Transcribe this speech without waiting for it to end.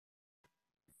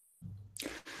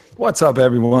What's up,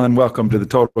 everyone? Welcome to the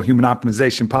Total Human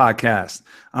Optimization Podcast.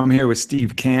 I'm here with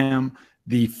Steve Kamb,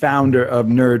 the founder of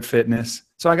Nerd Fitness.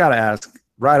 So I got to ask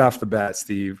right off the bat,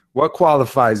 Steve, what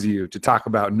qualifies you to talk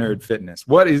about nerd fitness?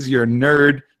 What is your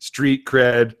nerd street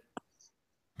cred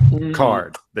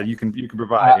card that you can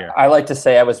provide here? I like to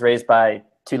say I was raised by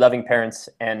two loving parents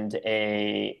and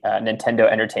a Nintendo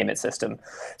Entertainment System.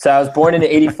 So I was born in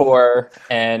 '84,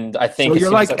 and I think so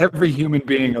you're like every human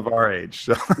being of our age.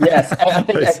 So. Yes, I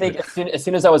think as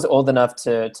soon as I was old enough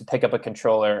to pick up a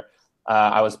controller,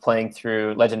 I was playing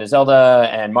through Legend of Zelda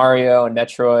and Mario and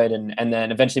Metroid, and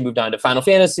then eventually moved on to Final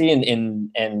Fantasy,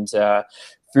 and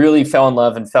really fell in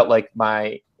love and felt like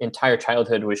my entire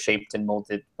childhood was shaped and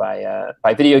molded by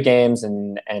video games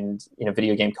and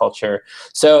video game culture.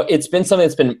 So it's been something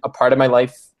that's been a part of my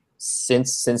life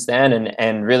since then,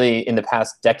 and really in the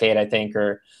past decade, I think,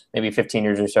 or maybe 15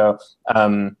 years or so,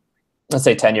 let's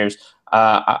say 10 years,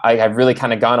 I've really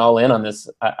kind of gone all in on this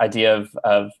idea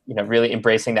of really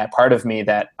embracing that part of me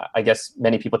that I guess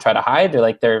many people try to hide. They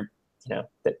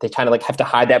kind of like have to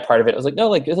hide that part of it. I was like, no,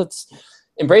 like let's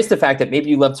embrace the fact that maybe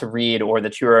you love to read, or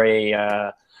that you're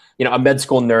a med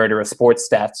school nerd or a sports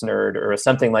stats nerd or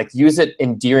something. Like, use it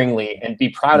endearingly and be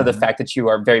proud of the fact that you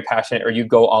are very passionate, or you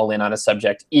go all in on a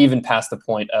subject, even past the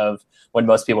point of when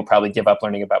most people probably give up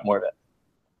learning about more of it.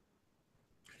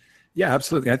 Yeah,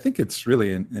 absolutely. I think it's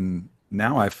really, and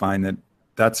now I find that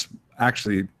that's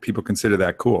actually, people consider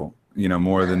that cool,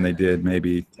 more than they did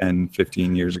maybe 10,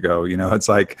 15 years ago. It's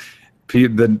like,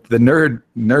 the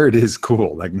nerd is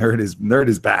cool. Like nerd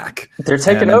is back. They're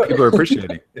taking over. People are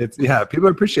appreciating it. People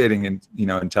are appreciating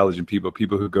intelligent people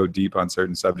who go deep on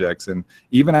certain subjects, and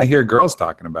even I hear girls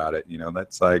talking about it.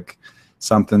 That's like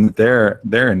something that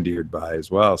they're endeared by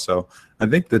as well. So I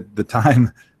think that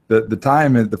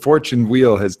the fortune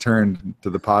wheel has turned to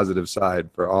the positive side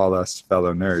for all us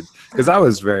fellow nerds. Because I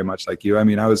was very much like you. I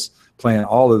mean, I was playing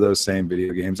all of those same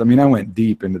video games. I mean, I went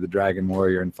deep into the Dragon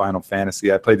Warrior and Final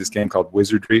Fantasy. I played this game called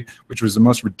Wizardry, which was the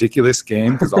most ridiculous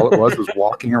game because all it was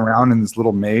walking around in this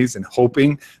little maze and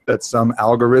hoping that some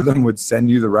algorithm would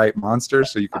send you the right monster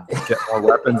so you could get more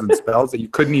weapons and spells that you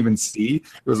couldn't even see.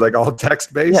 It was like all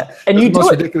text-based. Yeah. And you do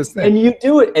it. Ridiculous thing. And you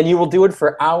do it, and you will do it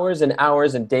for hours and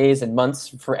hours and days and months,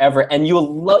 forever, and you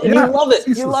love it.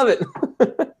 You love it.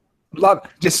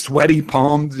 Just sweaty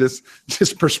palms,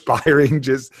 just perspiring,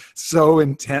 just so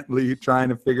intently trying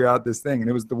to figure out this thing. And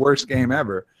it was the worst game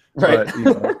ever. Right.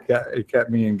 But it kept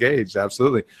me engaged.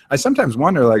 Absolutely. I sometimes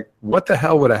wonder, like, what the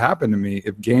hell would have happened to me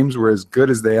if games were as good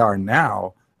as they are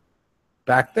now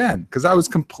back then? Because I was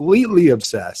completely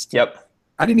obsessed. Yep.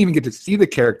 I didn't even get to see the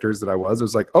characters that I was. It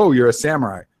was like, oh, you're a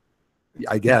samurai,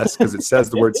 I guess, because it says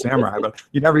the word samurai, but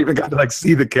you never even got to like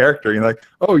see the character. You're like,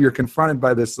 oh, you're confronted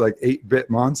by this like 8-bit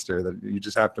monster that you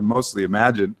just have to mostly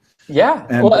imagine. Yeah.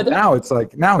 And now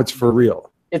it's for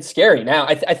real. It's scary now.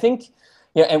 I think,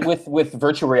 and with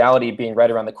virtual reality being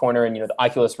right around the corner, and the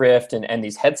Oculus Rift and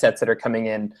these headsets that are coming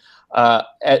in,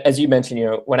 as you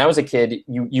mentioned, when I was a kid,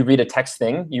 you read a text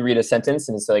thing, you read a sentence,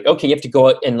 and it's like, okay, you have to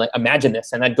go out and like imagine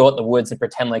this. And I'd go out in the woods and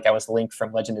pretend like I was Link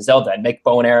from Legend of Zelda. I'd make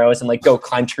bow and arrows and like go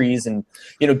climb trees and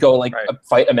go like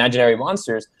fight imaginary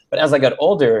monsters. But as I got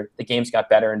older, the games got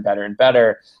better and better and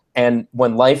better. And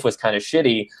when life was kind of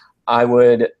shitty, I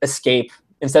would escape.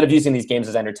 Instead of using these games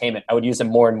as entertainment, I would use them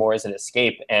more and more as an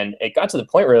escape. And it got to the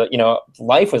point where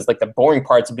life was like the boring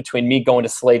parts between me going to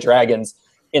slay dragons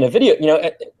in a video.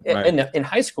 In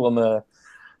high school, I'm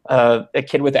a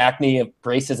kid with acne,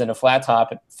 braces, and a flat top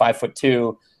at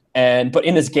 5'2", but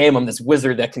in this game, I'm this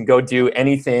wizard that can go do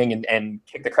anything and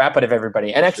kick the crap out of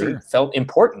everybody, and actually felt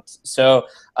important. So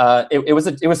it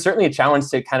was certainly a challenge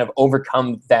to kind of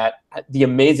overcome the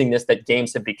amazingness that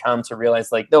games have become, to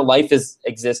realize like no, life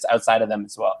exists outside of them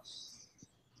as well.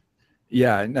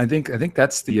 Yeah, and I think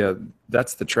that's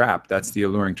the trap. That's the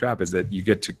alluring trap, is that you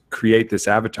get to create this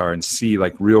avatar and see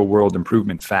like real world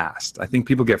improvement fast. I think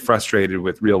people get frustrated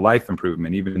with real life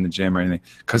improvement, even in the gym or anything,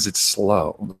 because it's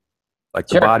slow. Like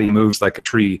the body moves like a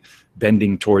tree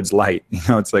bending towards light.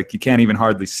 It's like you can't even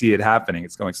hardly see it happening.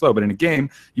 It's going slow. But in a game,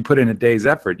 you put in a day's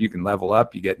effort, you can level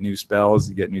up, you get new spells,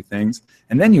 you get new things.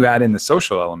 And then you add in the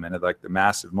social element of like the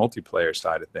massive multiplayer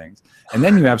side of things. And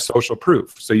then you have social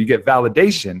proof. So you get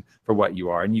validation for what you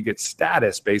are, and you get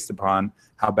status based upon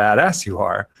how badass you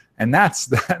are. And that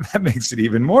makes it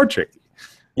even more tricky.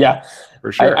 Yeah,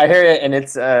 for sure. I hear it. And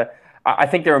it's, I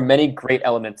think there are many great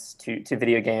elements to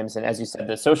video games. And as you said,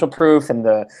 the social proof and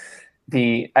the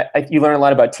you learn a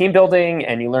lot about team building,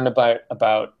 and you learn about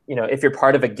if you're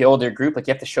part of a guild or group, like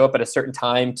you have to show up at a certain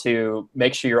time to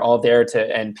make sure you're all there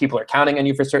and people are counting on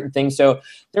you for certain things. So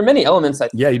there are many elements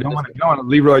that you don't want to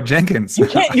Leroy Jenkins. You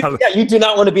can't. You do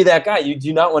not want to be that guy. You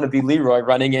do not want to be Leroy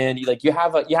running in. You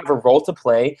have a role to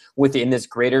play within this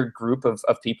greater group of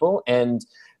people, and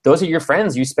those are your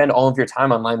friends. You spend all of your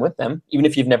time online with them, even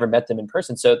if you've never met them in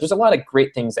person. So there's a lot of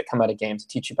great things that come out of games to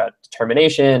teach you about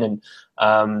determination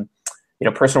and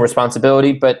personal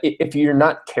responsibility. But if you're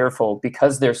not careful,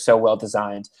 because they're so well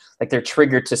designed, like they're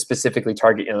triggered to specifically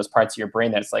target those parts of your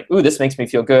brain that's like, ooh, this makes me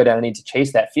feel good, and I need to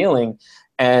chase that feeling.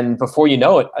 And before you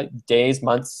know it, days,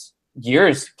 months,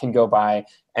 years can go by,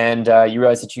 and you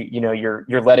realize that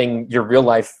you're letting your real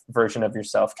life version of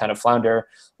yourself kind of flounder,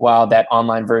 while that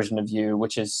online version of you,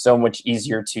 which is so much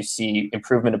easier to see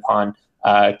improvement upon,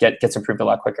 gets improved a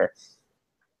lot quicker.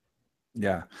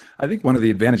 Yeah, I think one of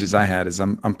the advantages I had is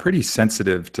I'm pretty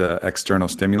sensitive to external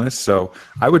stimulus. So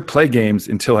I would play games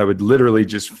until I would literally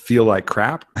just feel like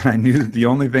crap. And I knew that the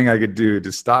only thing I could do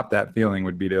to stop that feeling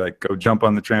would be to like go jump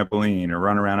on the trampoline or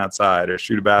run around outside or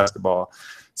shoot a basketball.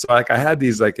 So like I had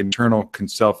these like internal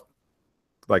controls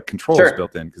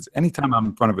built in, because anytime I'm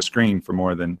in front of a screen for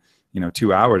more than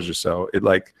 2 hours or so, it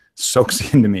like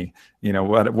soaks into me,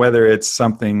 whether it's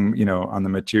something, on the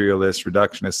materialist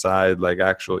reductionist side, like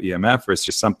actual EMF, or it's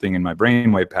just something in my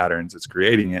brainwave patterns that's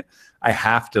creating it. I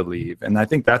have to leave. And I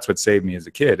think that's what saved me as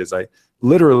a kid, is I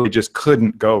literally just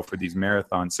couldn't go for these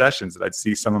marathon sessions that I'd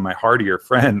see some of my hardier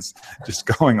friends just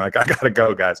going like, I gotta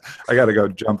go, guys. I gotta go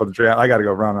jump on the trail. I gotta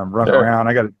go run around.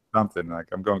 I gotta do something. Like,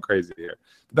 I'm going crazy here.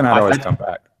 But then I'd always come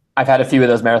back. I've had a few of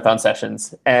those marathon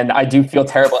sessions, and I do feel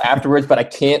terrible afterwards, but I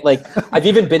can't, I've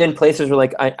even been in places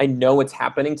where I know what's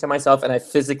happening to myself, and I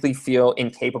physically feel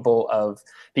incapable of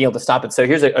being able to stop it. So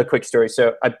here's a quick story.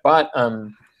 So I bought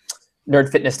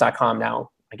nerdfitness.com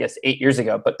now, I guess 8 years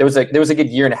ago, but there was a good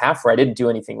year and a half where I didn't do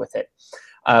anything with it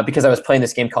because I was playing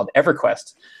this game called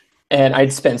EverQuest, and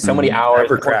I'd spend so many hours.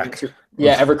 EverCrack.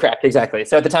 Yeah, EverCrack, exactly.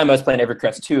 So at the time I was playing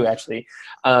EverQuest 2, actually.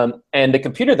 And the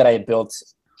computer that I had built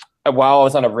while I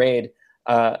was on a raid,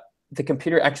 the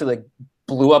computer actually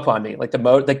blew up on me. Like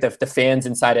the fans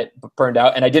inside it burned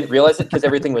out, and I didn't realize it because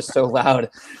everything was so loud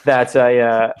that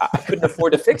I couldn't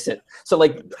afford to fix it. So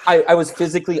I was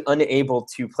physically unable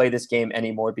to play this game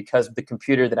anymore because the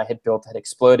computer that I had built had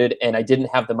exploded, and I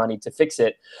didn't have the money to fix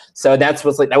it. So that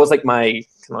was my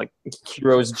kind of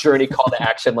hero's journey call to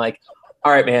action. Like,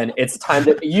 all right, man, it's time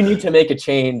that you need to make a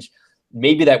change.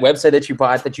 Maybe that website that you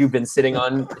bought that you've been sitting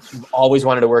on, that you've always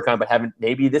wanted to work on but haven't,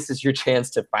 maybe this is your chance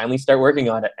to finally start working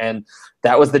on it. And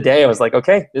that was the day I was like,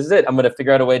 okay, this is it. I'm going to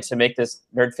figure out a way to make this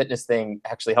nerd fitness thing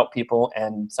actually help people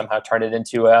and somehow turn it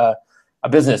into a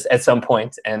business at some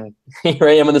point. And here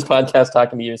I am on this podcast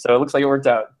talking to you. So it looks like it worked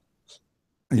out.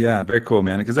 Yeah, very cool,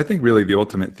 man. Because I think really the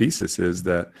ultimate thesis is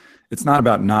that it's not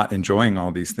about not enjoying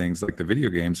all these things like the video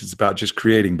games. It's about just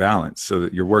creating balance so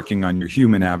that you're working on your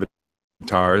human avatar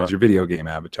as your video game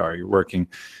avatar. You're working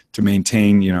to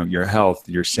maintain, your health,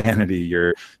 your sanity,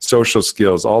 your social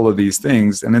skills, all of these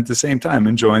things. And at the same time,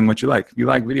 enjoying what you like. If you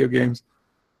like video games,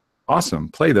 awesome,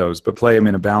 play those, but play them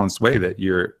in a balanced way that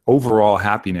your overall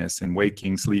happiness in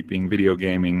waking, sleeping, video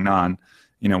gaming,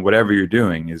 whatever you're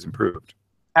doing is improved.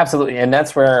 Absolutely, and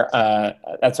that's what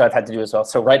I've had to do as well.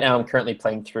 So right now I'm currently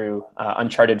playing through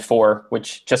Uncharted 4,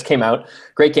 which just came out.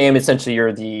 Great game. Essentially,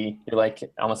 you're like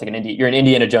almost like you're an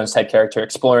Indiana Jones type character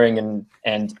exploring,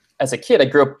 and as a kid I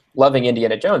grew up loving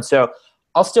Indiana Jones. So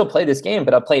I'll still play this game,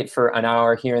 but I'll play it for an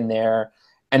hour here and there,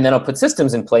 and then I'll put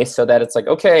systems in place so that it's like,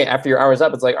 okay, after your hour's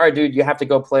up, it's like, all right, dude, you have to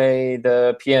go play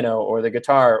the piano or the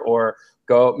guitar, or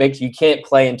you can't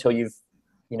play until you've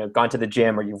gone to the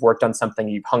gym or you've worked on something,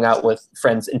 you've hung out with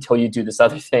friends until you do this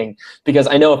other thing. Because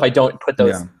I know if I don't put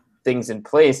those things in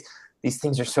place, these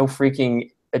things are so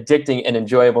freaking addicting and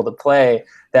enjoyable to play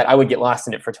that I would get lost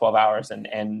in it for 12 hours and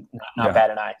not bat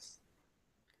an eye.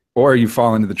 Or you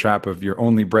fall into the trap of your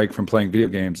only break from playing video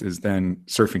games is then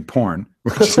surfing porn,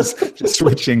 which is just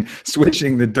switching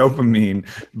the dopamine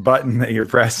button that you're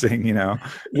pressing,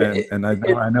 And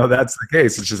I know that's the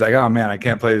case. It's just like, oh man, I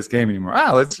can't play this game anymore.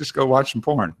 Let's just go watch some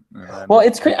porn. Well,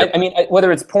 it's crazy. I mean,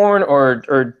 whether it's porn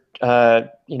or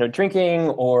drinking,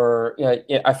 or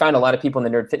I found a lot of people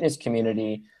in the nerd fitness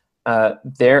community,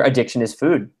 their addiction is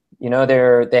food.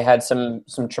 They had some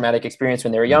traumatic experience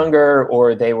when they were younger,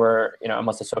 or they were,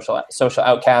 almost a social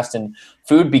outcast, and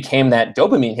food became that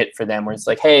dopamine hit for them, where it's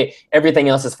like, hey, everything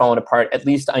else is falling apart. At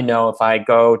least I know if I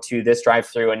go to this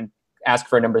drive-through and ask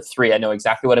for a number 3, I know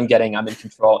exactly what I'm getting. I'm in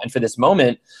control. And for this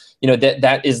moment,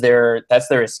 that's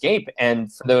their escape.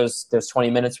 And for those 20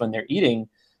 minutes when they're eating,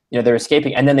 they're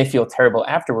escaping, and then they feel terrible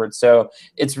afterwards. So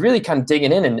it's really kind of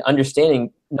digging in and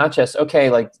understanding, not just, okay,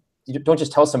 like, you don't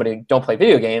just tell somebody don't play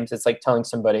video games. It's like telling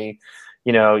somebody,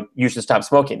 you should stop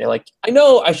smoking. They're like, I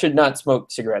know I should not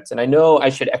smoke cigarettes, and I know I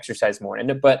should exercise more,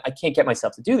 but I can't get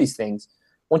myself to do these things.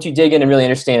 Once you dig in and really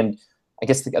understand, I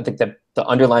guess, I think the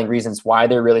underlying reasons why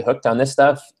they're really hooked on this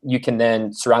stuff, you can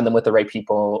then surround them with the right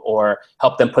people, or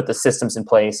help them put the systems in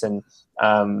place, and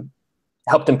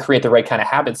help them create the right kind of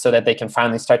habits so that they can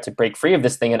finally start to break free of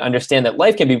this thing and understand that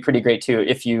life can be pretty great too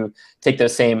if you take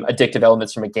those same addictive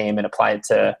elements from a game and apply it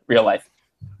to real life.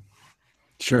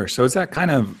 Sure. So is that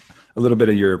kind of a little bit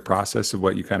of your process of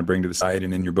what you kind of bring to the site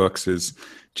and in your books, is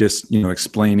just,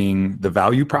 explaining the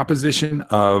value proposition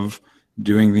of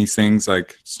doing these things,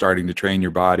 like starting to train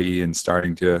your body and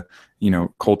starting to,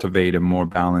 cultivate a more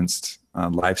balanced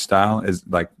lifestyle, is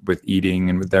like with eating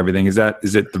and with everything? Is it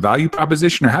the value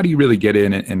proposition, or how do you really get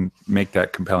in and make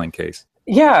that compelling case?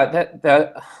 Yeah,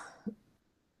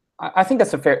 I think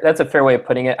that's a fair way of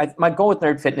putting it. My goal with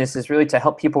Nerd Fitness is really to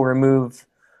help people remove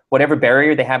whatever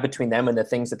barrier they have between them and the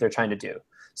things that they're trying to do.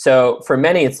 So for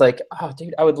many, it's like, oh,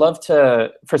 dude, I would love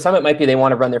to. For some, it might be they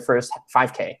want to run their first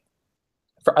 5K.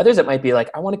 For others, it might be like,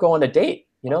 I want to go on a date.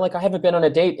 Like, I haven't been on a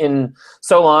date in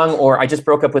so long, or I just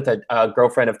broke up with a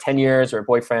girlfriend of 10 years or a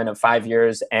boyfriend of 5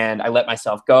 years, and I let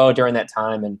myself go during that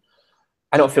time, and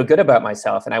I don't feel good about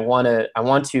myself, and I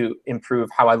want to improve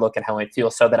how I look and how I feel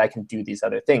so that I can do these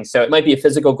other things. So it might be a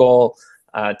physical goal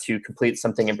to complete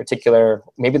something in particular.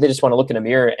 Maybe they just want to look in a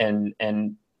mirror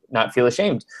and not feel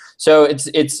ashamed. So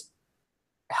it's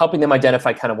helping them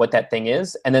identify kind of what that thing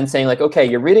is, and then saying like, okay,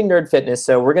 you're reading Nerd Fitness,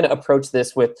 so we're going to approach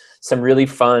this with some really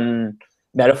fun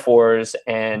metaphors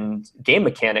and game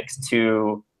mechanics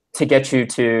to get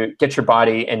your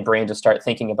body and brain to start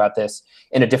thinking about this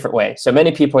in a different way. So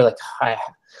many people are like,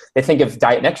 they think of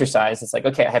diet and exercise. It's like,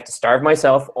 okay, I have to starve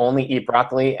myself, only eat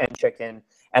broccoli and chicken,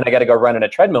 and I got to go run on a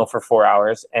treadmill for 4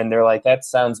 hours. And they're like, that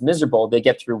sounds miserable. They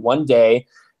get through one day,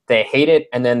 they hate it,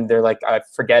 and then they're like, I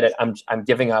forget it. I'm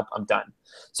giving up. I'm done.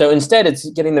 So instead, it's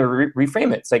getting them to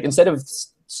reframe it. It's like, instead of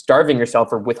starving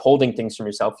yourself or withholding things from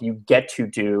yourself, you get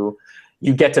to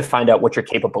find out what you're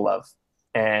capable of.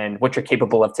 And what you're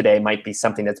capable of today might be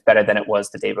something that's better than it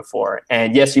was the day before.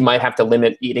 And yes, you might have to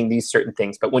limit eating these certain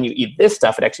things, but when you eat this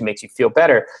stuff, it actually makes you feel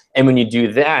better. And when you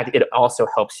do that, it also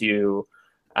helps you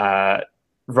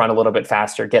run a little bit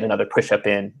faster, get another push-up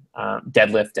in,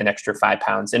 deadlift an extra 5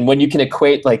 pounds. And when you can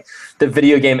equate like the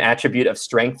video game attribute of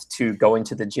strength to going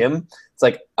to the gym, it's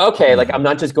like, okay, like I'm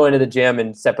not just going to the gym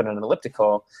and stepping on an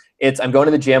elliptical. I'm going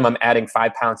to the gym, I'm adding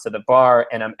 5 pounds to the bar,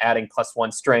 and I'm adding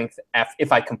 +1 strength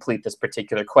if I complete this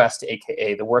particular quest,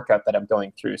 AKA the workout that I'm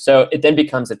going through. So it then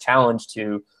becomes a challenge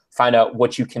to find out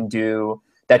what you can do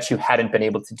that you hadn't been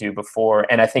able to do before.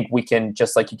 And I think we can,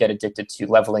 just like you get addicted to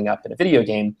leveling up in a video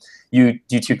game, you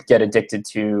too get addicted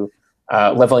to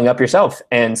leveling up yourself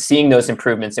and seeing those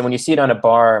improvements. And when you see it on a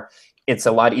bar, it's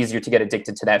a lot easier to get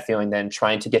addicted to that feeling than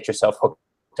trying to get yourself hooked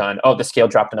on, oh, the scale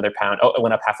dropped another pound. Oh, it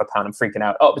went up half a pound. I'm freaking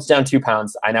out. Oh, it's down 2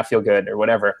 pounds. I now feel good, or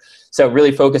whatever. So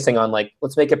really focusing on like,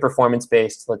 let's make it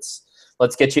performance-based.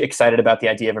 Let's get you excited about the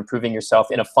idea of improving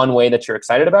yourself in a fun way that you're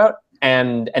excited about.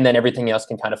 And then everything else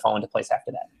can kind of fall into place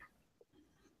after that.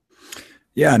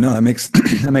 Yeah, no, that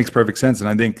makes perfect sense. And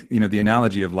I think, the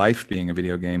analogy of life being a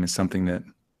video game is something that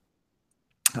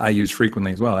I use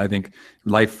frequently as well. I think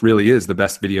life really is the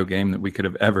best video game that we could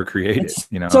have ever created.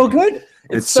 So good.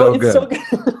 It's so good.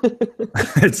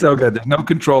 It's so good. There's no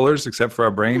controllers except for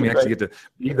our brain. We actually get to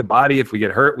be the body. If we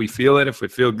get hurt, we feel it. If we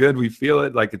feel good, we feel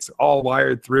it. Like, it's all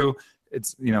wired through.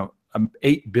 It's,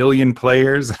 8 billion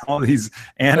players and all these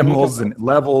animals and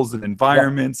levels and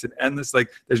environments and endless, like,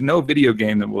 there's no video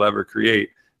game that we'll ever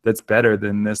create that's better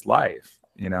than this life,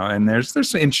 and there's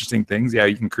some interesting things. Yeah,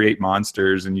 you can create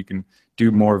monsters and you can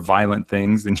do more violent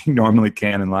things than you normally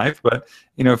can in life. But,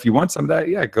 if you want some of that,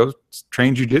 yeah, go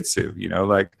train jujitsu,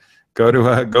 like go to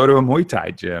a Muay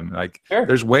Thai gym. Like, sure,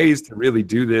 there's ways to really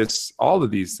do this, all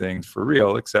of these things for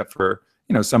real, except for,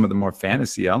 some of the more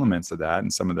fantasy elements of that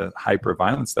and some of the hyper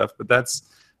violent stuff. But that's,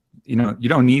 you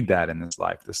don't need that in this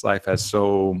life. This life has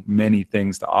so many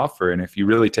things to offer. And if you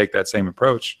really take that same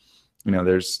approach,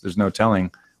 there's no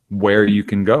telling where you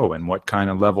can go and what kind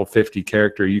of level 50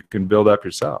 character you can build up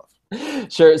yourself.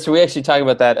 Sure. So we actually talk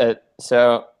about that.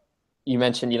 So you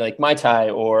mentioned, like Muay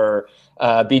Thai or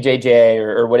BJJ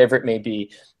or whatever it may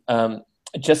be.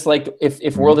 Just like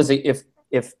if world is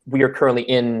if we are currently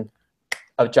in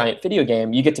a giant video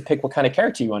game, you get to pick what kind of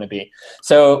character you want to be.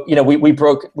 So, we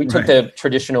took the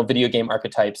traditional video game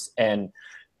archetypes and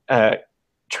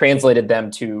translated them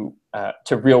to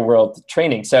real world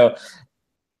training. So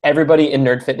everybody in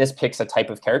Nerd Fitness picks a type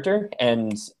of character.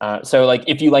 And so like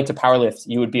if you like to powerlift,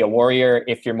 you would be a warrior.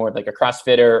 If you're more like a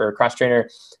CrossFitter or a cross trainer,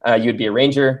 you'd be a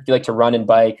ranger. If you like to run and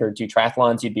bike or do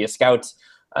triathlons, you'd be a scout.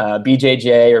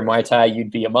 BJJ or Muay Thai,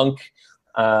 you'd be a monk.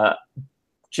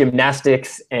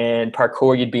 Gymnastics and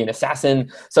parkour, you'd be an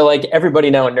assassin. So like everybody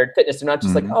now in Nerd Fitness, they're not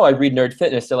just like, oh, I read Nerd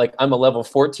Fitness. They're like, I'm a level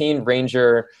 14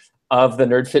 ranger of the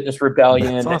Nerd Fitness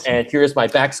Rebellion, awesome. And here's my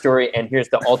backstory, and here's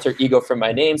the alter ego from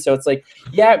my name. So it's like,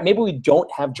 yeah, maybe we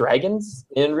don't have dragons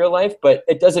in real life, but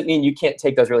it doesn't mean you can't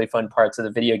take those really fun parts of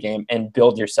the video game and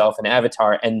build yourself an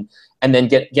avatar and then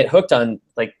get hooked on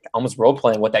like almost role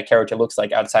playing what that character looks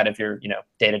like outside of your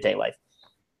day-to-day life.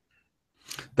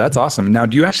 That's awesome. Now,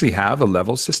 do you actually have a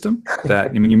level system that,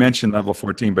 I mean, you mentioned level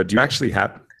 14, but do you actually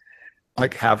have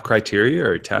criteria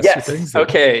or tests or things?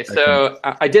 Okay. So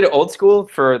I did it old school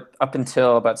for up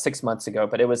until about 6 months ago,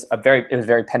 but it was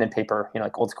very pen and paper,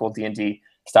 like old school D&D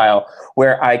style,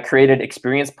 where I created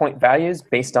experience point values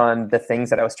based on the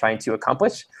things that I was trying to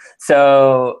accomplish.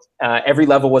 So every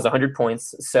level was 100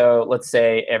 points. So let's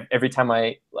say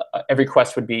every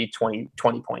quest would be 20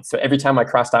 points. So every time I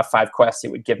crossed off 5 quests,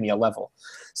 it would give me a level.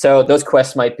 So those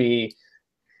quests might be,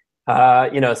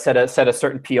 set a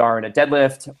certain PR in a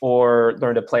deadlift, or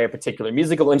learn to play a particular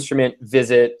musical instrument,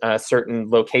 visit a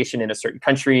certain location in a certain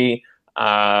country,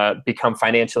 become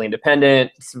financially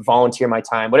independent, volunteer my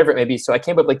time, whatever it may be. So I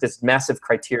came up with like this massive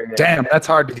criteria. Damn, that's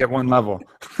hard to get one level.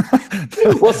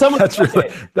 Well,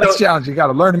 that's challenging. You got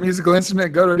to learn a musical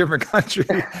instrument, go to a different country,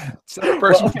 set a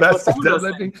person's best at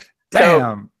deadlifting.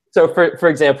 Damn. So for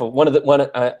example,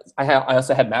 I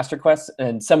also had master quests,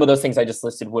 and some of those things I just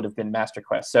listed would have been master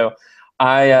quests. So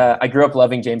I grew up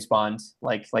loving James Bond,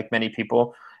 like many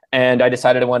people, and I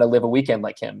decided I want to live a weekend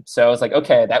like him. So I was like,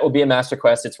 okay, that will be a master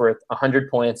quest. It's worth 100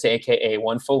 points, aka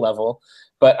 1 full level,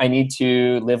 but I need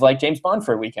to live like James Bond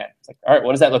for a weekend. It's like, all right,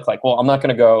 what does that look like? Well, I'm not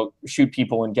going to go shoot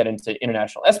people and get into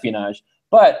international espionage,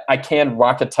 but I can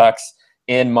rock a tux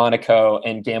in Monaco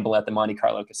and gamble at the Monte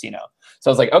Carlo casino. So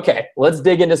I was like, okay, let's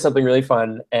dig into something really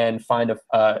fun and find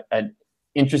an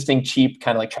interesting, cheap,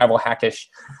 kind of like travel hackish,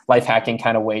 life hacking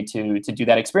kind of way to do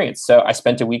that experience. So I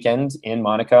spent a weekend in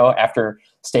Monaco after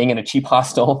staying in a cheap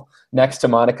hostel next to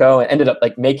Monaco, and ended up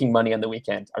like making money on the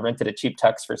weekend. I rented a cheap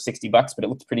tux for $60, but it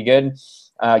looked pretty good.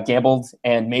 Gambled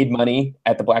and made money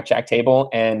at the blackjack table,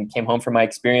 and came home from my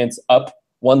experience up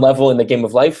 1 level in the game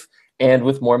of life, and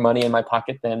with more money in my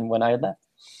pocket than when I had left.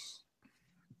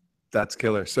 That's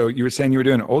killer. So you were saying you were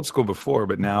doing old school before,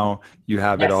 but now you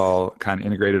have it all kind of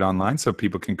integrated online, so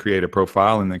people can create a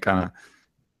profile and then kind of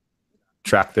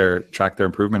track their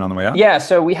improvement on the way up? Yeah,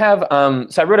 so we have,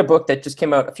 so I wrote a book that just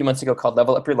came out a few months ago called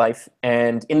Level Up Your Life.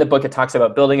 And in the book, it talks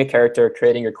about building a character,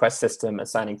 creating your quest system,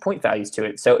 assigning point values to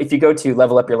it. So if you go to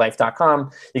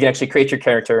levelupyourlife.com, you can actually create your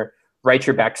character, write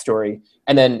your backstory,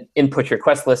 and then input your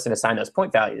quest list and assign those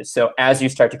point values. So as you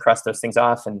start to cross those things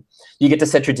off, and you get to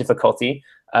set your difficulty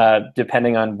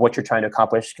depending on what you're trying to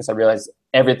accomplish, because I realize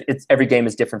every game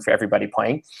is different for everybody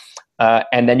playing.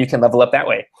 And then you can level up that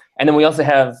way. And then we also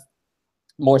have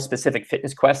more specific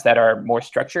fitness quests that are more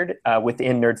structured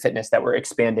within Nerd Fitness that we're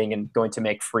expanding and going to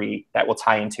make free, that will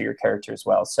tie into your character as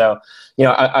well. So,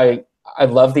 I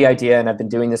love the idea, and I've been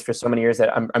doing this for so many years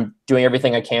that I'm doing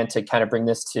everything I can to kind of bring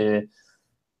this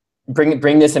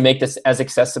and make this as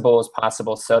accessible as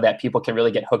possible, so that people can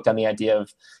really get hooked on the idea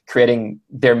of creating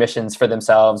their missions for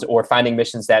themselves, or finding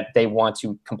missions that they want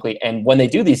to complete. And when they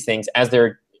do these things, as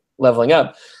they're leveling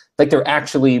up, like they're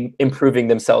actually improving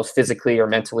themselves physically or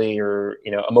mentally or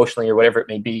emotionally or whatever it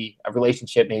may be, a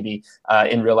relationship maybe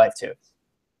in real life too.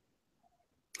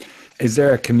 Is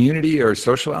there a community or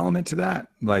social element to that?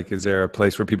 Like, is there a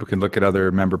place where people can look at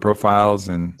other member profiles?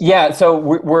 And yeah, so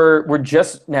we're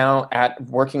just now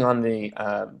working on the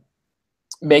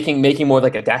making more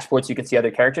like a dashboard so you can see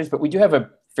other characters. But we do have a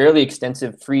fairly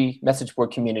extensive free message board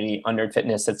community on Nerd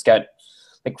Fitness that's got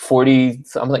like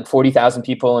 40,000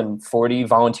 people and 40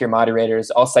 volunteer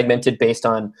moderators, all segmented based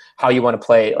on how you want to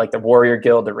play, like the Warrior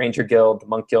Guild, the Ranger Guild, the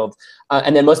Monk Guild.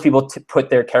 And then most people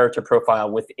put their character profile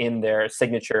within their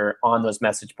signature on those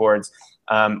message boards,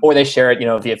 or they share it,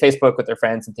 via Facebook with their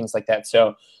friends and things like that.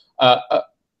 So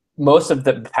most of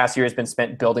the past year has been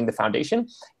spent building the foundation,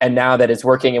 and now that it's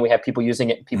working and we have people using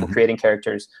it, people creating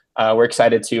characters, we're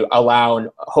excited to allow and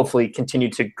hopefully continue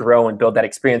to grow and build that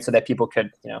experience so that people could,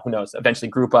 who knows, eventually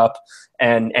group up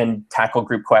and tackle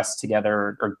group quests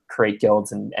together, or create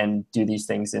guilds and do these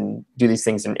things in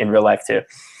real life too.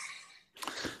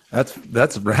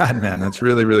 That's rad, man. That's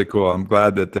really, really cool. I'm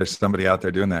glad that there's somebody out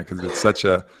there doing that, because it's such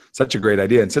a great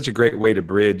idea and such a great way to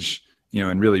bridge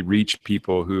and really reach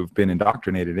people who've been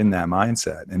indoctrinated in that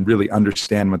mindset and really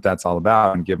understand what that's all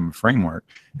about and give them a framework.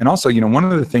 And also, one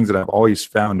of the things that I've always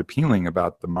found appealing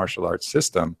about the martial arts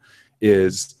system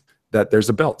is that there's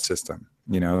a belt system.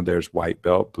 There's white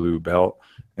belt, blue belt,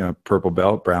 purple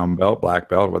belt, brown belt, black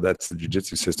belt. Well, that's the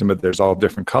jiu-jitsu system, but there's all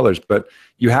different colors. But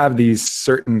you have these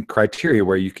certain criteria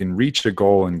where you can reach a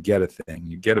goal and get a thing.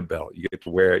 You get a belt, you get to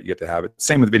wear it, you get to have it.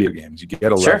 Same with video games. You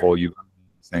get a level, you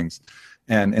things.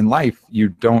 And in life, you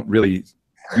don't really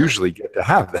usually get to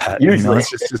have that. It's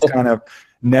just this kind of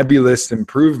nebulous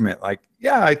improvement. Like,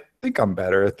 yeah, I think I'm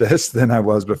better at this than I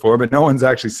was before, but no one's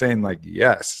actually saying like,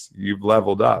 yes, you've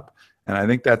leveled up. And I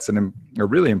think that's a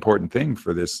really important thing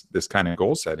for this kind of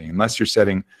goal setting. Unless you're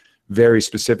setting very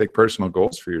specific personal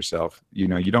goals for yourself, you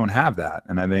don't have that.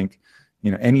 And I think,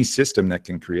 any system that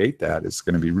can create that is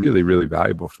going to be really, really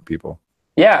valuable for people.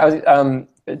 Yeah.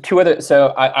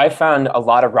 So I found a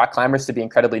lot of rock climbers to be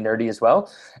incredibly nerdy as well.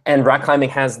 And rock climbing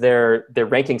has their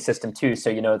ranking system too. So,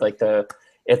 like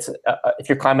if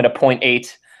you're climbing a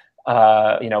 0.8,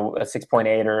 a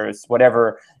 6.8 or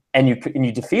whatever, and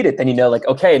you defeat it, then like,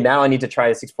 okay, now I need to try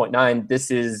a 6.9.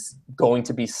 This is going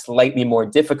to be slightly more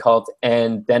difficult.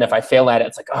 And then if I fail at it,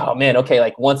 it's like, oh man, okay,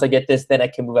 like once I get this, then I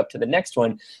can move up to the next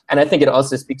one. And I think it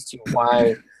also speaks to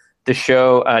why the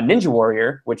show Ninja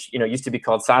Warrior, which used to be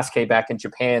called Sasuke back in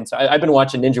Japan. So I've been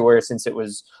watching Ninja Warrior since it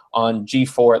was on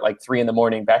G4 at like 3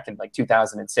 a.m. back in like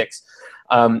 2006.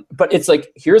 But it's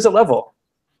like, here's a level.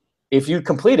 If you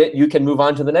complete it, you can move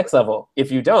on to the next level.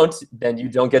 If you don't, then you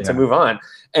don't get to move on.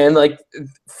 And like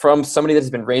from somebody that has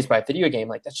been raised by a video game,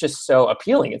 like that's just so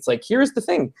appealing. It's like, here's the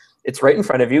thing. It's right in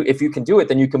front of you. If you can do it,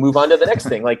 then you can move on to the next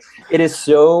thing. Like it is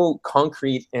so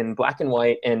concrete and black and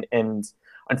white. And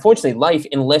unfortunately, life,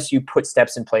 unless you put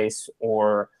steps in place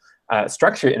or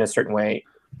structure it in a certain way,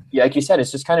 like you said,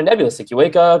 it's just kind of nebulous. Like you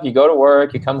wake up, you go to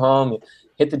work, you come home, you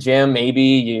hit the gym, maybe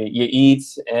you eat,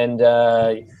 and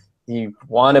you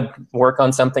want to work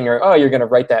on something, or you're going to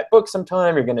write that book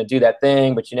sometime, you're going to do that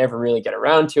thing, but you never really get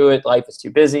around to it. Life is too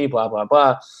busy, blah, blah,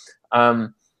 blah.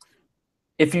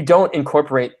 If you don't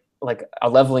incorporate like a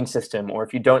leveling system, or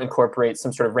if you don't incorporate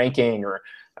some sort of ranking or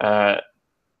a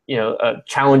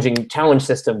challenge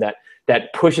system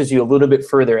that pushes you a little bit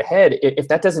further ahead, if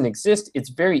that doesn't exist, it's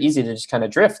very easy to just kind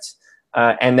of drift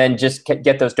and then just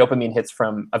get those dopamine hits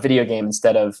from a video game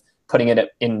instead of putting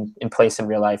it in place in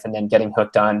real life and then getting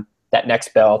hooked on that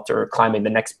next belt or climbing the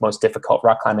next most difficult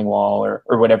rock climbing wall or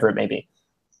whatever it may be.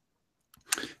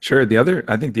 Sure.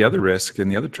 I think the other risk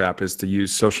and the other trap is to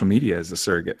use social media as a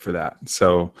surrogate for that.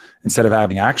 So instead of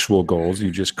having actual goals,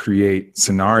 you just create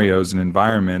scenarios and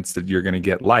environments that you're going to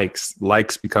get likes.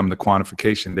 Likes become the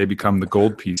quantification. They become the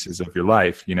gold pieces of your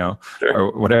life, Sure.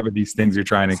 or whatever these things you're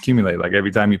trying to accumulate. Like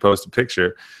every time you post a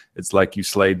picture, it's like you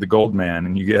slayed the gold man,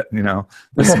 and you get,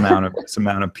 this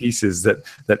amount of pieces that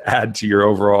add to your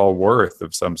overall worth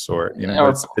of some sort.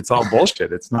 It's all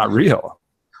bullshit. It's not real.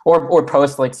 Or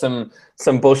post like some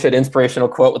bullshit inspirational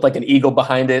quote with like an eagle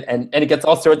behind it, and it gets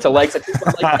all sorts of likes. And people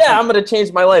are like, yeah, I'm going to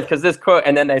change my life because this quote.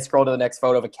 And then they scroll to the next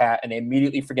photo of a cat and they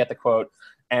immediately forget the quote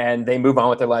and they move on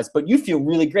with their lives. But you feel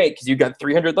really great because you got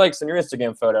 300 likes on your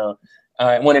Instagram photo.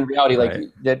 When in reality, like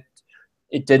that,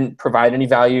 it didn't provide any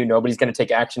value. Nobody's going to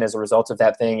take action as a result of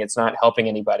that thing. It's not helping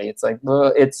anybody. It's like,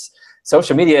 well, it's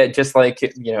social media, just like,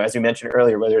 as we mentioned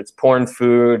earlier, whether it's porn,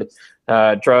 food,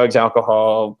 drugs,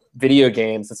 alcohol, video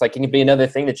games, it's like it can be another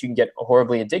thing that you can get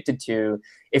horribly addicted to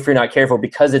if you're not careful,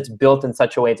 because it's built in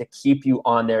such a way to keep you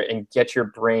on there and get your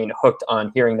brain hooked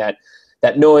on hearing that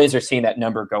noise or seeing that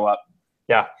number go up.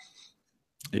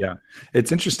 Yeah,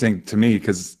 it's interesting to me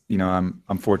because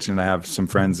I'm fortunate to have some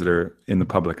friends that are in the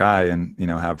public eye and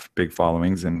have big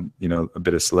followings and a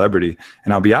bit of celebrity,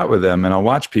 and I'll be out with them and I'll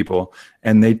watch people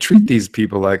and they treat these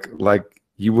people like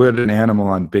you would an animal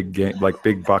on big game, like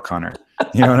big buck hunter.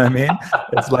 You know what I mean?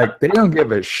 It's like they don't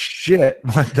give a shit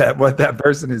what that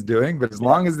person is doing, but as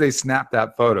long as they snap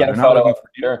that photo, they're not looking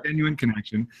for genuine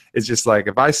connection. It's just like,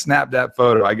 if I snap that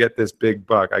photo, I get this big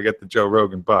buck, I get the Joe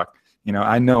Rogan buck.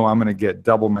 I know I'm going to get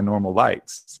double my normal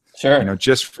likes. Sure.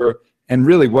 And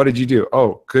really, what did you do?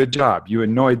 Oh, good job. You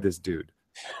annoyed this dude.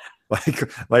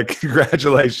 Like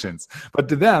congratulations. But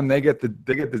to them, they get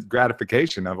the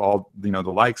gratification of all, the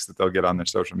likes that they'll get on their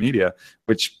social media,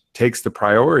 which takes the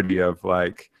priority of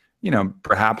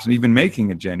perhaps even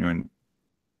making a genuine,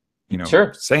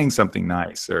 Sure. saying something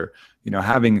nice or,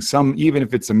 having some, even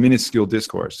if it's a minuscule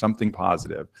discourse, something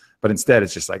positive. But instead,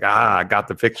 it's just like, I got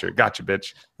the picture, gotcha,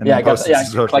 bitch. And I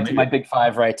collected my big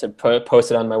five, right, to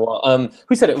post it on my wall.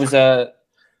 Who said it was? I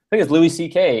think it's Louis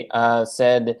C.K.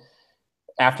 Said,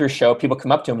 after a show, people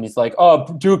come up to him and he's like, "Oh,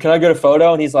 dude, can I get a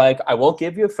photo?" And he's like, "I won't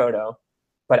give you a photo,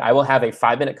 but I will have a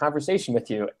 5-minute conversation with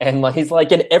you." And like, he's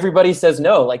like, and everybody says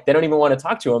no. Like, they don't even want to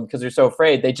talk to him because they're so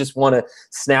afraid. They just want to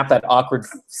snap that awkward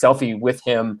selfie with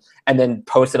him and then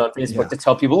post it on Facebook to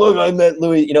tell people, "Look, I met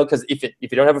Louis." You know, because if you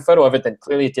don't have a photo of it, then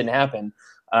clearly it didn't happen.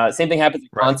 Same thing happens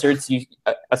at concerts.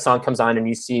 A song comes on and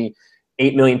you see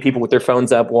 8 million people with their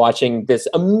phones up watching this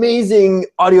amazing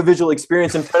audiovisual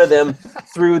experience in front of them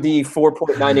through the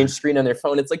 4.9-inch screen on their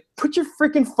phone. It's like, put your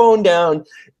freaking phone down.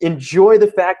 Enjoy the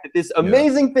fact that this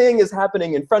amazing thing is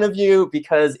happening in front of you,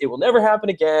 because it will never happen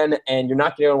again, and you're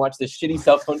not going to watch this shitty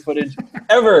cell phone footage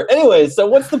ever. Anyways, so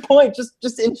what's the point?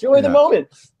 Just enjoy the moment.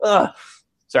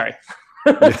 Sorry.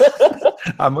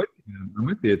 I'm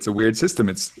with you. It's a weird system.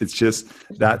 It's just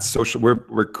that social.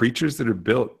 We're creatures that are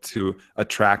built to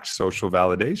attract social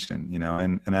validation, you know,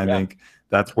 and I think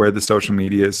that's where the social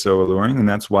media is so alluring, and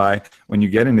that's why when you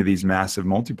get into these massive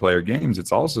multiplayer games,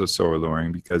 it's also so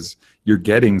alluring, because you're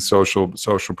getting social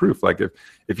proof. Like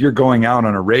if you're going out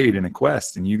on a raid in a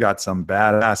quest and you got some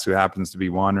badass who happens to be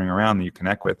wandering around that you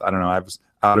connect with. I don't know. I was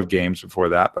out of games before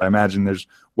that, but I imagine there's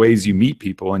ways you meet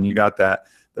people, and you got the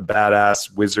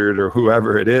badass wizard or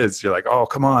whoever it is. You're like, oh,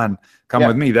 come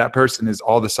with me. That person is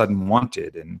all of a sudden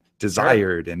wanted and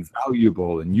desired and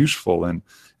valuable and useful and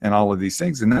all of these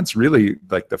things. And that's really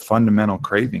like the fundamental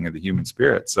craving of the human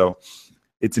spirit. So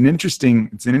it's an interesting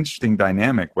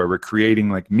dynamic where we're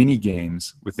creating like mini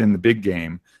games within the big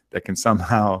game that can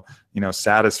somehow, you know,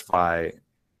 satisfy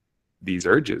these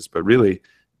urges. But really,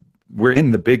 we're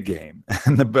in the big game,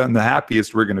 and the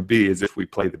happiest we're going to be is if we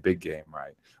play the big game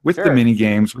right. With the mini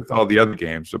games, with all the other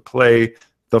games, to play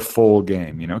the full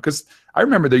game, you know, because I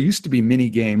remember there used to be mini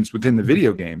games within the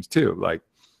video games too. Like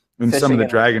in some of the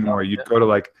Dragon War, you'd go to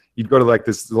like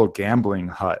this little gambling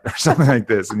hut or something like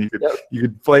this, and you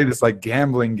could play this like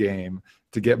gambling game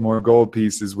to get more gold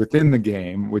pieces within the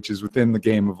game, which is within the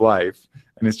game of life,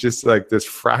 and it's just like this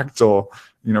fractal,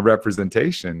 you know,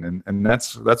 representation, and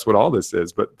that's what all this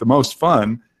is. But the most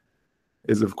fun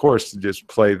is, of course, to just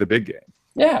play the big game.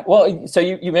 Yeah, well, so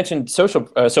you mentioned social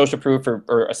proof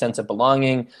or a sense of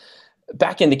belonging.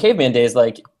 Back in the caveman days,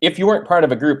 like if you weren't part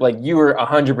of a group, like you were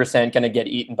 100% going to get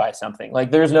eaten by something.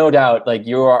 Like there's no doubt, like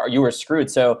you were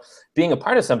screwed. So being a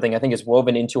part of something, I think, is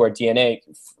woven into our DNA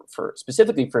for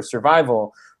specifically for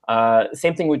survival.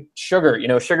 Same thing with sugar. You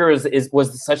know, sugar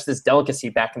was such this delicacy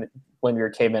back when we were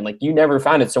cavemen. Like you never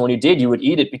found it, so when you did, you would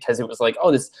eat it because it was like,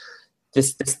 oh, this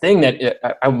thing that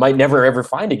I might never ever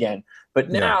find again. But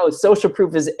now social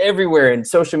proof is everywhere, and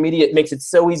social media, it makes it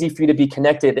so easy for you to be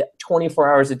connected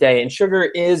 24 hours a day, and sugar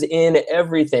is in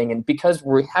everything. And because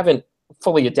we haven't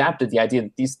fully adapted the idea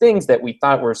that these things that we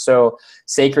thought were so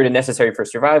sacred and necessary for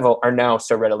survival are now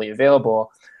so readily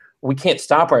available, we can't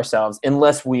stop ourselves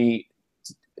unless we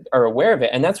are aware of it.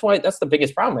 And that's the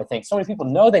biggest problem, I think. So many people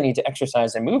know they need to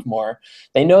exercise and move more.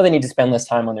 They know they need to spend less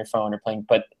time on their phone or playing,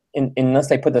 but unless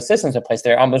they put the systems in place,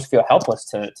 they almost feel helpless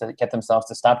to get themselves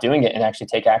to stop doing it and actually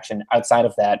take action outside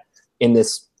of that in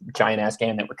this giant ass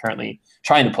game that we're currently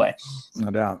trying to play.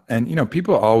 No doubt. And, you know,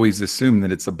 people always assume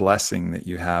that it's a blessing that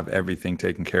you have everything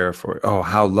taken care of for. Oh,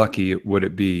 how lucky would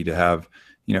it be to have,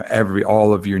 you know,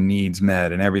 all of your needs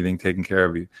met and everything taken care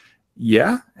of you.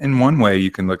 Yeah, in one way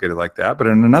you can look at it like that, but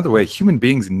in another way, human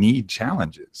beings need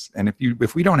challenges. And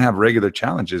if we don't have regular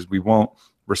challenges, we won't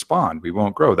respond, we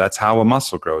won't grow. That's how a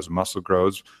muscle grows. A muscle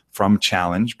grows from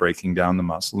challenge, breaking down the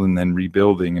muscle, and then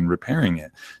rebuilding and repairing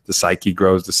it. The psyche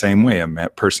grows the same way. A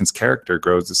person's character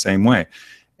grows the same way.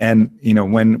 And, you know,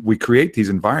 when we create these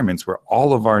environments where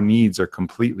all of our needs are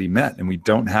completely met and we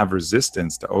don't have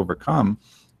resistance to overcome,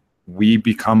 we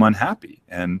become unhappy.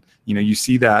 And, you know, you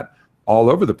see that all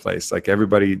over the place. Like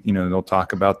everybody, you know, they'll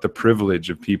talk about the privilege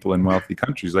of people in wealthy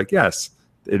countries. Like, yes,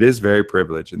 it is very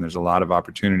privileged, and there's a lot of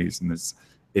opportunities, and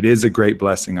it is a great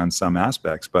blessing on some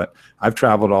aspects. But I've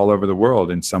traveled all over the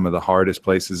world in some of the hardest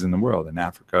places in the world, in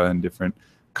Africa and different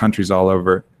countries all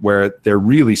over, where they're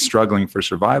really struggling for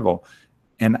survival.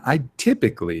 And I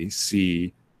typically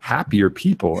see happier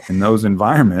people in those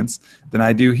environments than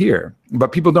I do here.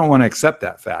 But people don't want to accept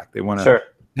that fact. They want to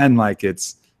pretend like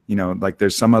it's, you know, like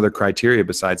there's some other criteria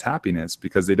besides happiness,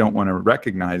 because they don't want to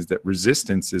recognize that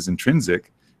resistance is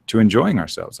intrinsic to enjoying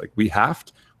ourselves. Like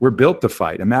we're built to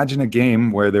fight. Imagine a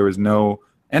game where there was no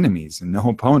enemies and no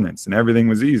opponents and everything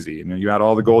was easy. You know, you had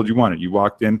all the gold you wanted. You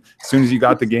walked in, as soon as you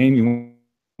got the game, you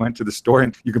went to the store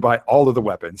and you could buy all of the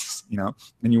weapons, you know,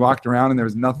 and you walked around and there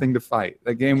was nothing to fight.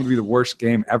 That game would be the worst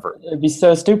game ever. It'd be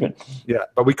so stupid. Yeah,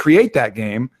 but we create that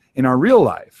game in our real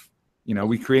life. You know,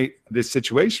 we create this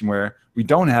situation where we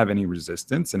don't have any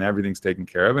resistance and everything's taken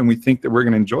care of, and we think that we're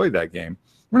going to enjoy that game.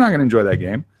 We're not going to enjoy that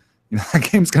game. You know, that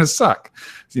game's going to suck.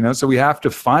 You know, so we have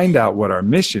to find out what our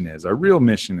mission is, our real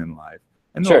mission in life.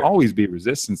 And there'll always be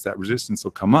resistance. That resistance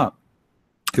will come up.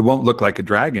 It won't look like a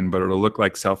dragon, but it'll look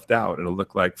like self-doubt. It'll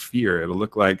look like fear. It'll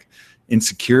look like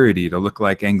insecurity. It'll look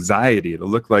like anxiety. It'll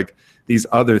look like these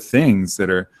other things that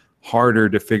are harder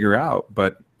to figure out,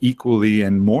 but equally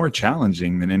and more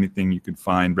challenging than anything you could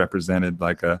find represented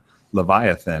like a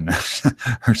Leviathan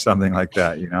or something like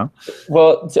that, you know?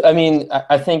 Well, I mean,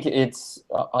 I think it's,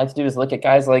 all I have to do is look at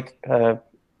guys like, you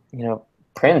know,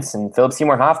 Prince and Philip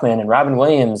Seymour Hoffman and Robin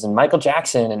Williams and Michael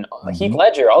Jackson and Heath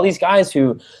Ledger, all these guys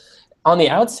who, on the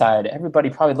outside, everybody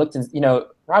probably looked at, you know,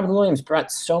 Robin Williams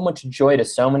brought so much joy to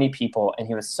so many people, and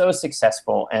he was so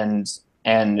successful, and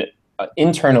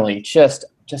internally just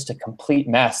a complete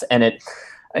mess. And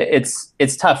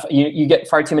it's tough. You get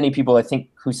far too many people, I think,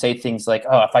 who say things like,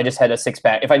 oh, if I just had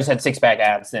six-pack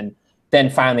abs, then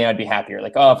finally I'd be happier.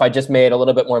 Like, oh, if I just made a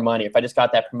little bit more money, if I just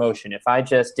got that promotion, if I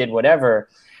just did whatever.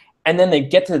 And then they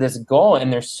get to this goal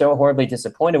and they're so horribly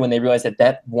disappointed when they realize that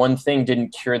that one thing didn't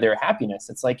cure their happiness.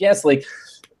 It's like, yes, like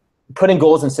putting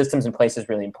goals and systems in place is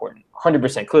really important.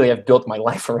 100%. Clearly, I've built my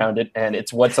life around it, and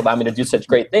it's what's allowed me to do such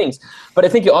great things. But I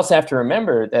think you also have to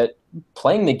remember that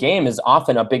playing the game is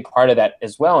often a big part of that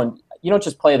as well. And you don't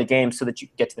just play the game so that you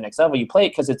can get to the next level. You play it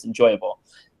because it's enjoyable.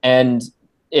 And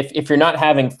if you're not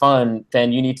having fun,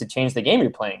 then you need to change the game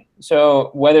you're playing. So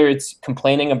whether it's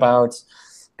complaining about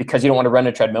because you don't want to run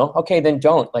a treadmill, okay, then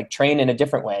don't, like, train in a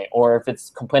different way. Or if it's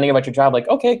complaining about your job, like,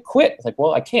 okay, quit. It's like,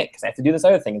 well, I can't because I have to do this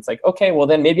other thing. It's like, okay, well,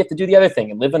 then maybe you have to do the other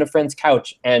thing and live on a friend's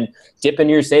couch and dip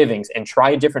into your savings and try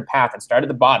a different path and start at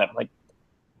the bottom. Like,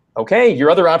 okay,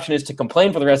 your other option is to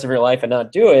complain for the rest of your life and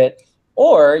not do it,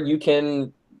 or you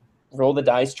can roll the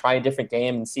dice, try a different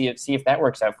game, and see if that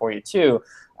works out for you too.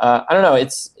 I don't know.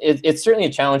 It's certainly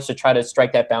a challenge to try to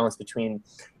strike that balance between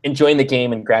enjoying the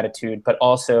game and gratitude, but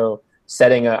also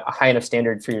setting a high enough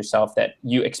standard for yourself that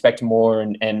you expect more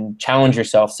and challenge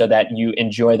yourself so that you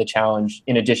enjoy the challenge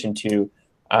in addition to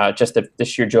just the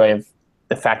sheer joy of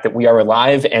the fact that we are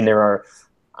alive and there are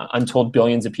untold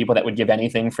billions of people that would give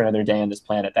anything for another day on this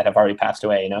planet that have already passed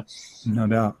away, you know? No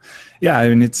doubt. Yeah, I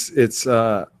mean, it's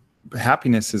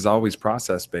happiness is always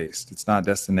process-based. It's not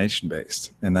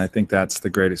destination-based. And I think that's the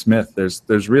greatest myth.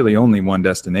 There's really only one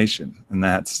destination, and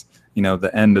that's, you know,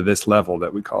 the end of this level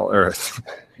that we call Earth.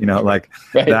 You know, like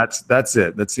right. That's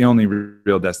it. That's the only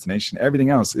real destination. Everything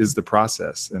else is the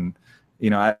process. And, you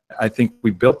know, I think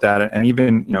we built that, and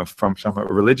even, you know, from a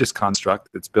religious construct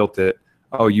that's built it,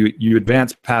 oh, you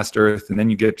advance past Earth and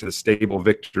then you get to the stable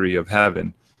victory of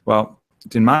heaven. Well,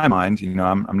 in my mind, you know,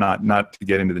 I'm not to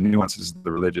get into the nuances of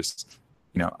the religious,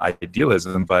 you know,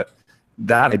 idealism, but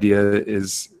that idea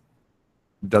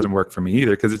doesn't work for me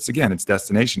either, because it's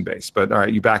destination based. But all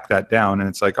right, you back that down and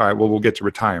it's like, all right, well, we'll get to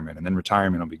retirement, and then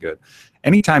retirement will be good.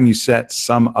 Anytime you set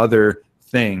some other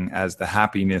thing as the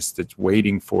happiness that's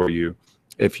waiting for you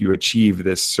if you achieve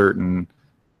this certain,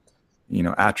 you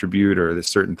know, attribute or this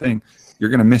certain thing, you're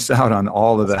going to miss out on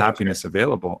all of the happiness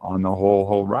available on the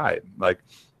whole ride. Like,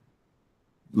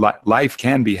 life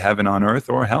can be heaven on earth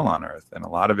or hell on earth, and a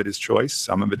lot of it is choice,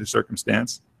 some of it is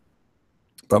circumstance,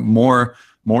 but more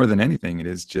than anything, it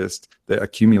is just the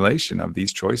accumulation of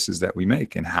these choices that we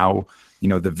make, and how, you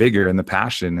know, the vigor and the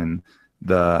passion and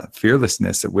the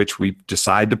fearlessness at which we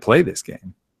decide to play this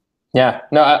game. Yeah,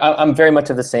 no, I'm very much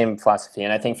of the same philosophy,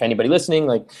 and I think for anybody listening,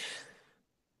 like,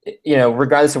 you know,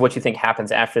 regardless of what you think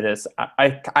happens after this,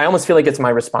 I almost feel like it's my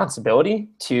responsibility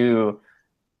to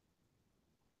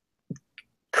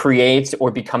create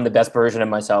or become the best version of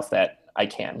myself that I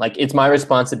can. Like, it's my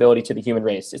responsibility to the human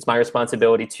race. It's my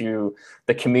responsibility to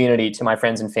the community, to my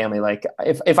friends and family. Like,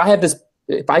 if I have this,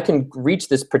 if I can reach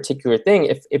this particular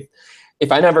thing,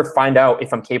 if I never find out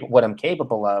if I'm what I'm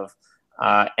capable of,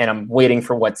 and I'm waiting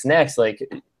for what's next, like,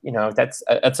 you know, that's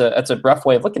a rough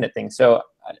way of looking at things. So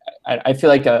I feel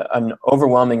like an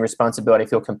overwhelming responsibility. I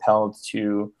feel compelled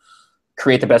to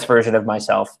create the best version of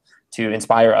myself, to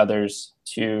inspire others,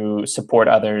 to support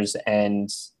others, and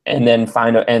then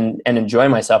find and enjoy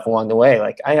myself along the way.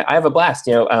 Like, I have a blast,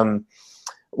 you know,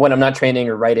 when I'm not training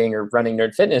or writing or running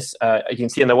Nerd Fitness. You can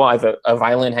see on the wall, I have a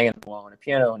violin hanging on the wall and a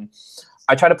piano, and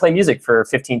I try to play music for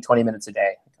 15-20 minutes a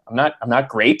day. I'm not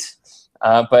great,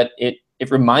 but it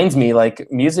reminds me, like,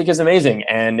 music is amazing,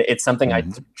 and it's something I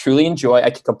truly enjoy. I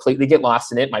can completely get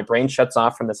lost in it. My brain shuts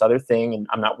off from this other thing, and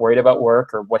I'm not worried about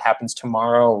work or what happens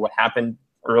tomorrow or what happened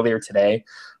earlier today.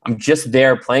 I'm just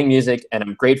there playing music, and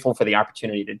I'm grateful for the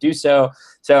opportunity to do so.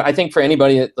 So I think for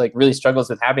anybody that, like, really struggles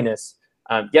with happiness,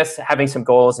 Yes, having some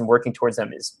goals and working towards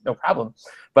them is no problem,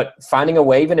 but finding a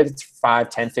way, even if it's 5,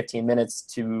 10, 15 minutes,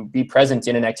 to be present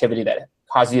in an activity that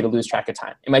causes you to lose track of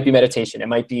time. It might be meditation, it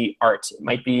might be art, it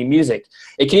might be music.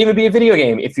 It can even be a video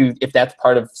game if that's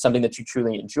part of something that you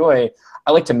truly enjoy.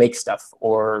 I like to make stuff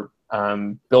or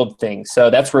build things. So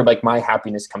that's where like my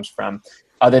happiness comes from.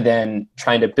 Other than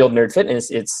trying to build Nerd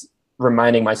Fitness, it's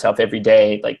reminding myself every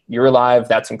day, like, you're alive,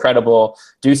 that's incredible.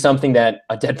 Do something that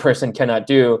a dead person cannot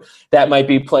do. That might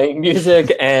be playing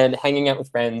music and hanging out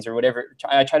with friends or whatever.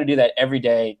 I try to do that every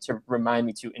day to remind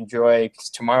me to enjoy, because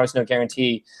tomorrow's no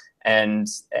guarantee, and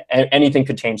anything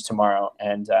could change tomorrow.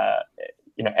 And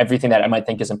everything that I might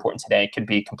think is important today could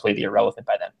be completely irrelevant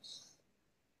by then.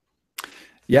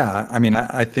 Yeah, I mean,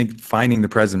 I think finding the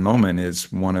present moment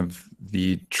is one of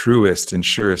the truest and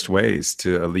surest ways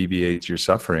to alleviate your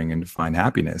suffering and to find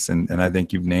happiness. And I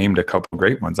think you've named a couple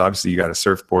great ones. Obviously, you got a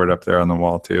surfboard up there on the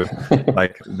wall too.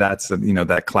 Like that's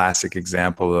that classic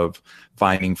example of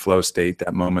finding flow state,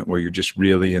 that moment where you're just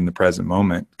really in the present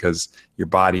moment because your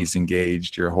body's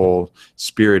engaged, your whole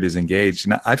spirit is engaged.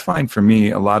 And I find for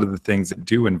me, a lot of the things that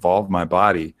do involve my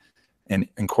body and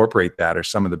incorporate that are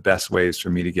some of the best ways for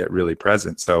me to get really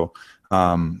present. So,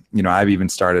 I've even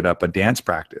started up a dance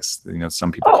practice.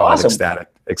 Some people call it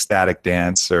ecstatic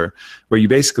dance, or where you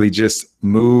basically just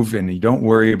move and you don't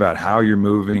worry about how you're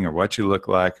moving or what you look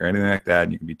like or anything like that.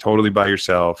 And you can be totally by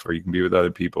yourself or you can be with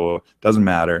other people. Doesn't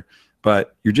matter.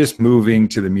 But you're just moving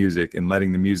to the music and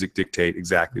letting the music dictate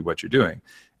exactly what you're doing.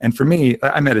 And for me,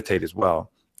 I meditate as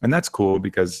well. And that's cool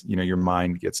because, your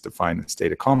mind gets to find a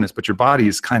state of calmness, but your body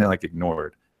is kind of like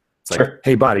ignored. It's like, sure.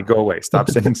 Hey, body, go away.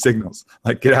 Stop sending signals.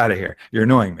 Like, get out of here. You're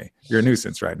annoying me. You're a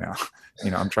nuisance right now.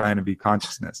 I'm trying to be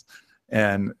consciousness.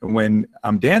 And when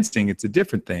I'm dancing, it's a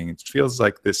different thing. It feels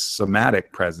like this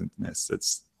somatic presentness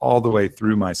that's all the way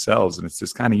through my cells. And it's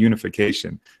this kind of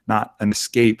unification, not an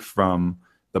escape from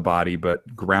the body,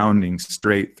 but grounding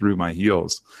straight through my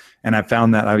heels. And I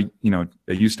found that I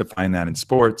used to find that in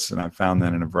sports, and I found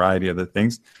that in a variety of other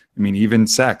things. I mean, even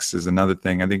sex is another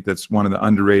thing. I think that's one of the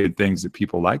underrated things that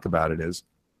people like about it is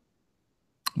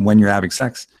when you're having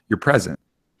sex, you're present.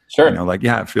 Sure.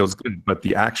 It feels good, but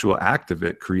the actual act of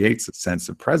it creates a sense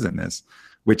of presentness,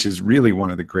 which is really one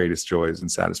of the greatest joys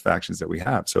and satisfactions that we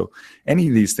have. So any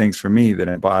of these things for me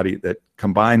that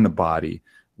combine the body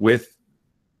with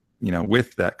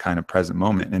that kind of present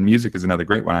moment, and music is another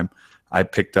great one. I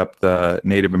picked up the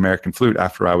Native American flute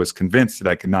after I was convinced that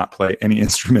I could not play any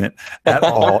instrument at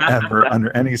all, ever,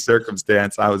 under any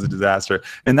circumstance. I was a disaster.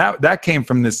 And that came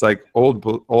from this like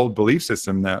old belief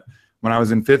system that when I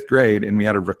was in 5th grade and we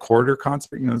had a recorder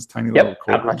concert, those tiny little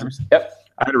recorders. Yep.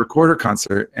 I had a recorder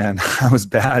concert and I was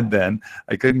bad then.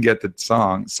 I couldn't get the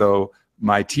song. So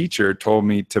my teacher told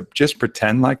me to just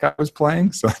pretend like I was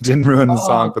playing so I didn't ruin the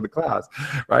song for the class,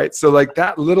 right? So like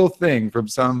that little thing from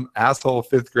some asshole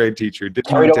 5th grade teacher didn't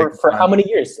carried over for how many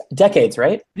years? Decades,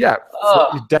 right? Yeah,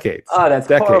 decades. Oh, that's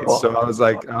decades. Horrible. So I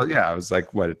was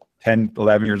like, what, 10,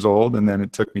 11 years old, and then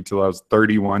it took me till I was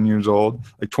 31 years old,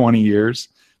 like 20 years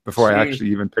before I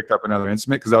actually even picked up another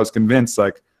instrument, because I was convinced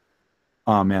like,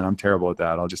 oh man, I'm terrible at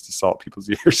that. I'll just assault people's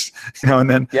ears, and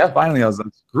then finally I was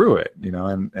like, screw it,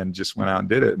 and just went out and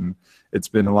did it. And it's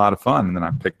been a lot of fun. And then I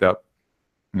picked up,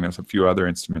 a few other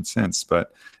instruments since,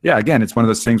 but yeah, again, it's one of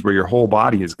those things where your whole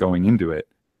body is going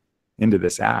into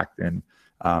this act. And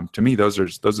to me, those are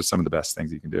some of the best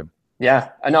things you can do. Yeah,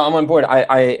 I know, I'm on board.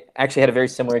 I actually had a very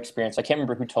similar experience. I can't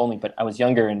remember who told me, but I was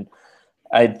younger and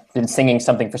I'd been singing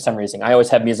something for some reason. I always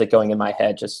have music going in my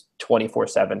head just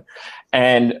 24/7.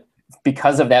 And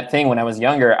because of that thing when I was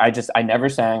younger, I never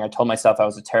sang. I told myself I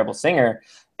was a terrible singer.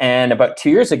 And about 2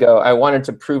 years ago, I wanted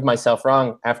to prove myself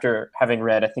wrong after having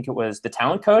read, I think it was The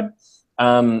Talent Code,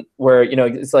 where,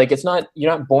 it's like,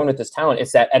 you're not born with this talent.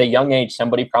 It's that at a young age,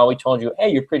 somebody probably told you, hey,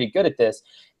 you're pretty good at this.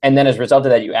 And then as a result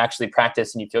of that, you actually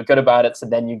practice and you feel good about it. So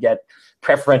then you get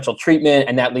preferential treatment,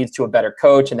 and that leads to a better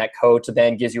coach. And that coach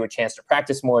then gives you a chance to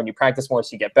practice more, and you practice more, so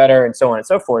you get better, and so on and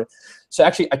so forth. So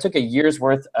actually, I took a year's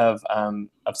worth of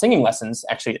singing lessons.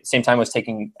 Actually, at the same time, I was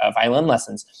taking violin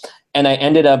lessons. And I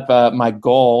ended up, my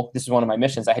goal, this is one of my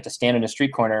missions, I had to stand in a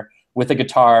street corner with a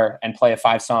guitar and play a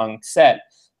 5-song set,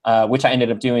 which I ended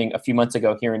up doing a few months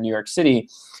ago here in New York City,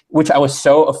 which I was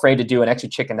so afraid to do and actually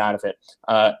chickened out of it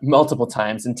multiple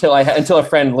times until a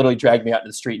friend literally dragged me out to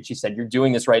the street and she said, you're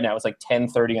doing this right now. It was like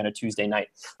 10:30 on a Tuesday night,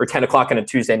 or 10 o'clock on a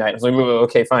Tuesday night. I was like,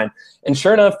 okay, fine. And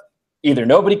sure enough, either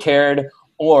nobody cared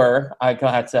or I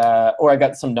got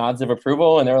some nods of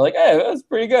approval, and they were like, hey, that was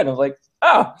pretty good. I was like,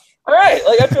 oh, all right.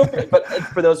 Like, I feel pretty, but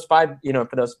for those 5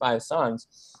 songs,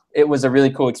 it was a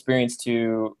really cool experience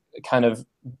to kind of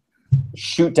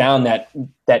shoot down that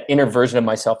inner version of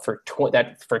myself for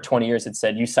 20 years that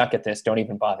said, you suck at this, don't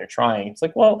even bother trying. It's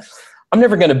like, well, I'm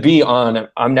never going to be,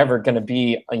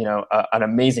 an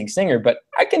amazing singer, but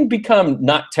I can become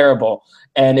not terrible.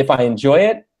 And if I enjoy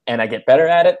it and I get better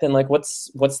at it, then like,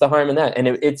 what's the harm in that? And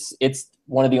it's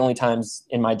one of the only times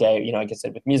in my day, like I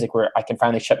said, with music, where I can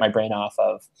finally shut my brain off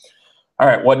of, all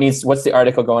right, what's the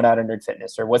article going out on Nerd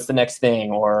Fitness, or what's the next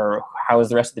thing, or how is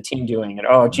the rest of the team doing? And,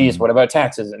 oh, geez, what about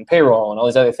taxes and payroll and all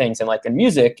these other things? And like in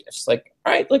music, it's just like,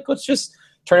 all right, like, let's just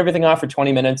turn everything off for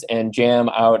 20 minutes and jam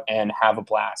out and have a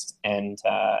blast and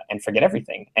forget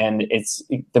everything. And it's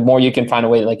the more you can find a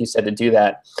way, like you said, to do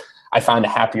that, I find the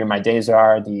happier my days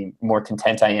are, the more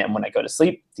content I am when I go to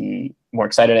sleep, the more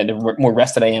excited, the more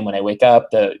rested I am when I wake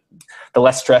up, the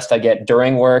less stressed I get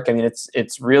during work. I mean,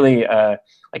 it's really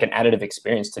like an additive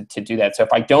experience to do that. So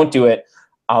if I don't do it,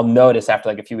 I'll notice after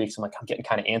like a few weeks, I'm getting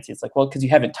kind of antsy. It's like, well, because you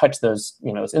haven't touched those,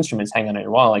 those instruments hanging on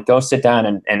your wall. Like, go sit down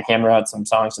and hammer out some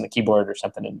songs on the keyboard or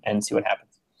something and see what happens.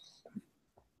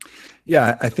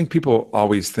 Yeah, I think people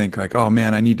always think like, oh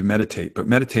man, I need to meditate, but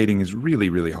meditating is really,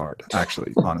 really hard,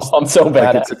 actually, honestly. I'm so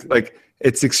bad at it.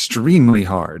 It's extremely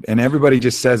hard. And everybody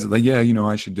just says like, yeah,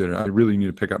 I should do it. I really need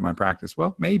to pick up my practice.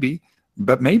 Well, maybe,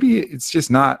 but maybe it's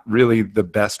just not really the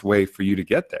best way for you to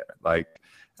get there. Like,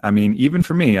 I mean, even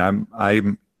for me,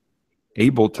 I'm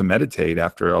able to meditate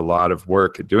after a lot of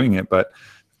work at doing it. But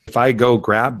if I go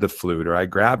grab the flute, or I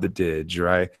grab the didge, or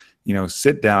I,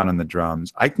 sit down on the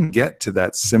drums, I can get to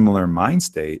that similar mind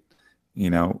state,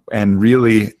 and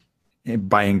really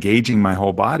by engaging my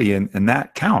whole body, and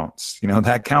that counts.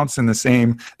 That counts in the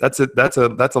same. That's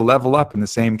a level up in the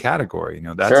same category.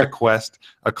 That's Sure. A quest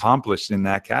accomplished in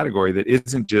that category that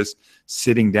isn't just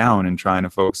sitting down and trying to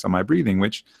focus on my breathing,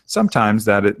 which sometimes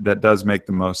that does make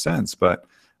the most sense. But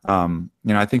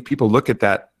I think people look at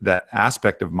that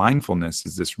aspect of mindfulness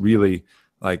as this really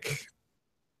like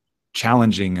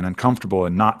challenging and uncomfortable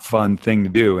and not fun thing to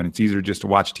do, and it's easier just to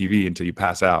watch TV until you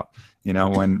pass out.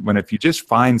 When if you just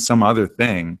find some other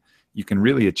thing, you can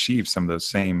really achieve some of those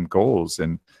same goals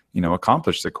and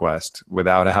accomplish the quest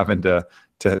without having to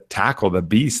tackle the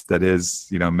beast that is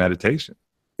meditation.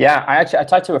 Yeah, I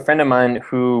talked to a friend of mine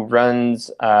who runs,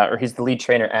 or he's the lead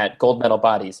trainer at Gold Medal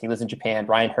Bodies. He lives in Japan,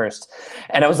 Ryan Hurst.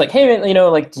 And I was like, hey man,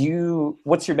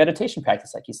 what's your meditation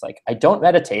practice like? He's like, I don't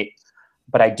meditate,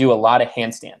 but I do a lot of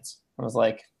handstands. I was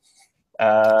like,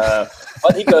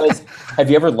 but he goes, have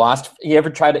you ever lost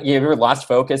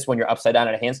focus when you're upside down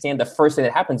at a handstand? The first thing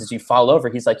that happens is you fall over.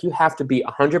 He's like, you have to be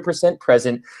 100%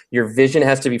 present. Your vision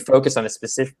has to be focused on a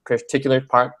specific particular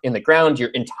part in the ground. Your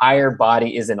entire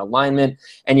body is in alignment.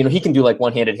 And, he can do like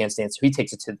one-handed handstands. So he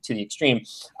takes it to the extreme.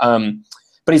 But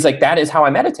he's like, that is how I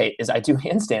meditate, is I do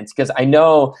handstands, because I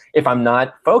know if I'm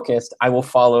not focused, I will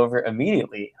fall over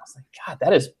immediately. I was like, God,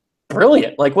 that is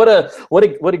brilliant. Like, what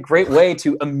a great way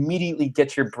to immediately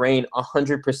get your brain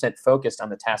 100% focused on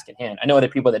the task at hand. I know other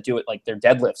people that do it, like their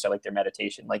deadlifts are like their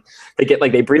meditation. Like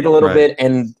they breathe a little bit,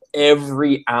 and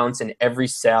every ounce and every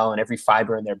cell and every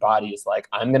fiber in their body is like,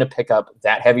 I'm going to pick up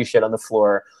that heavy shit on the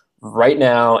floor right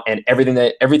now. And everything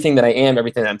that I am,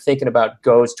 everything that I'm thinking about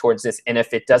goes towards this. And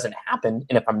if it doesn't happen,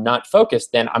 and if I'm not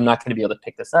focused, then I'm not going to be able to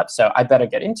pick this up. So I better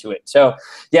get into it. So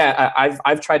yeah,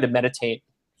 I've tried to meditate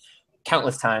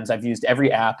countless times. I've used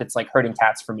every app. It's like herding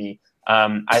cats for me.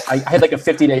 I had like a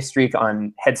 50-day streak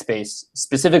on Headspace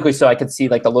specifically so I could see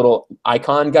like the little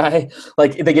icon guy.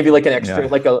 Like they give you like an extra,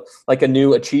 like a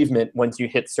new achievement once you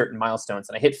hit certain milestones.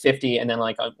 And I hit 50, and then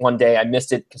like one day I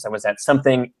missed it because I was at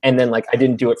something, and then like I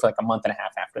didn't do it for like a month and a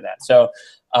half after that. So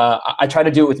I try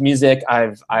to do it with music.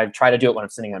 I've tried to do it when I'm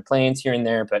sitting on planes here and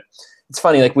there, but it's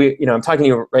funny, like I'm talking to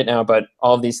you right now about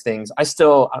all of these things. I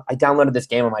downloaded this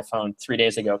game on my phone 3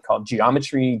 days ago called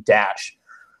Geometry Dash.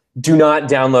 Do not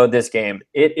download this game.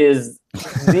 It is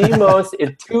the most.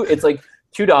 It's like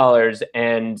 $2,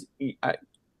 and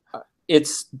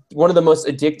it's one of the most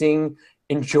addicting,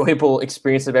 enjoyable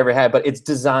experiences I've ever had. But it's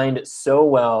designed so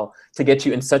well to get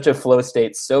you in such a flow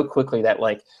state so quickly that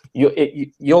like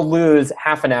you'll lose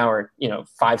half an hour,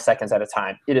 5 seconds at a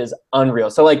time. It is unreal.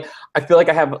 So like, I feel like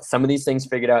I have some of these things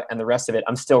figured out, and the rest of it,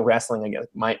 I'm still wrestling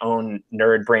against my own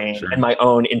nerd brain and my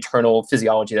own internal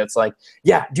physiology. That's like,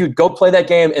 yeah, dude, go play that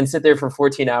game and sit there for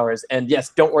 14 hours. And yes,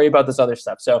 don't worry about this other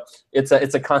stuff. So it's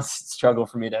a constant struggle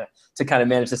for me to kind of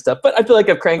manage this stuff. But I feel like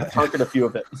I've conquered a few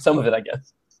of it, some of it, I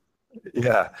guess.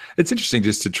 Yeah, it's interesting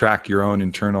just to track your own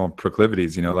internal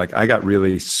proclivities. Like I got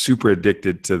really super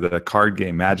addicted to the card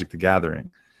game Magic the Gathering,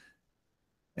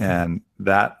 and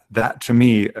that to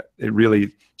me, it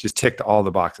really just ticked all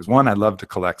the boxes. One, I love to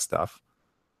collect stuff,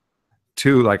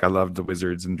 two, like I loved the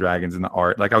wizards and dragons and the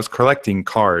art. Like I was collecting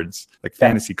cards, like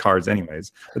fantasy cards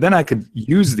anyways. But then I could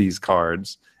use these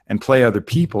cards and play other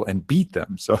people and beat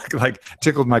them. So like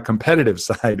tickled my competitive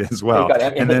side as well.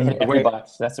 And then every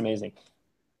box. That's amazing.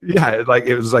 Yeah, like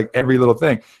it was like every little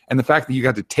thing. And the fact that you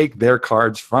got to take their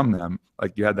cards from them,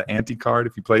 like you had the anti card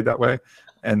if you played that way.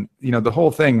 And the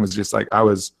whole thing was just like I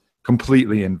was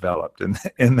completely enveloped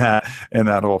in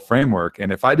that whole framework.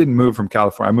 And if I didn't move from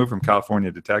California, I moved from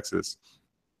California to Texas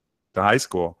to high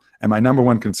school, and my number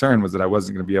one concern was that I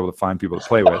wasn't going to be able to find people to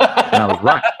play with. And I was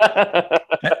right.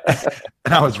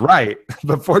 And I was right.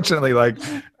 But fortunately, like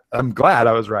I'm glad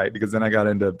I was right, because then I got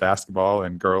into basketball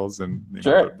and girls and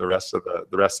the rest of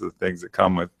the things that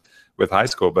come with high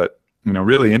school. But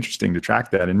really interesting to track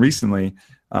that. And recently,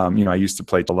 I used to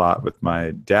play a lot with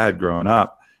my dad growing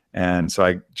up. And so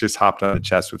I just hopped on the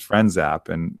Chess with Friends app,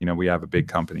 and we have a big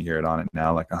company here at On It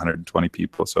now, like 120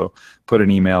 people. So put an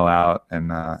email out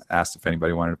and asked if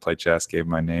anybody wanted to play chess, gave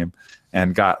my name,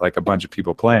 and got like a bunch of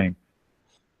people playing.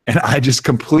 And I just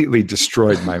completely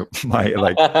destroyed my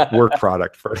like work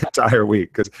product for an entire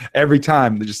week, because every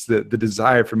time just the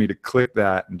desire for me to click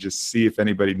that and just see if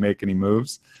anybody'd make any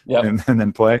moves and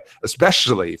then play,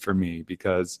 especially for me,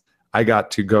 because I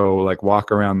got to go like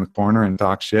walk around the corner and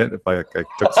talk shit if I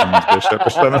took someone's bishop or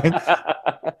something.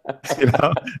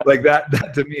 Like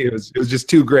that to me, it was just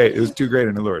too great. It was too great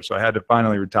an allure. So I had to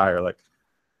finally retire. Like,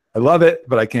 I love it,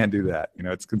 but I can't do that.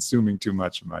 It's consuming too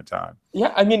much of my time.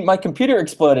 Yeah, I mean, my computer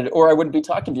exploded, or I wouldn't be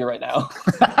talking to you right now.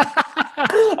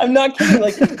 I'm not kidding.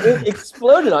 Like, it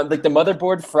exploded on, like, the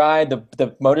motherboard fried,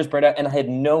 the motors burned out, and I had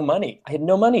no money. I had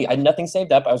nothing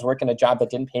saved up. I was working a job that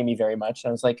didn't pay me very much.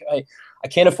 And I was like, I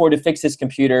can't afford to fix this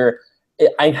computer.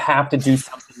 I have to do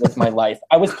something with my life.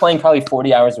 I was playing probably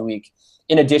 40 hours a week,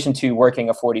 in addition to working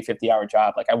a 40, 50-hour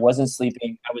job. Like, I wasn't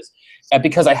sleeping.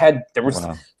 Because there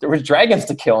was dragons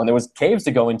to kill, and there was caves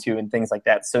to go into and things like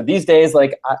that. So these days,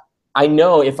 like, I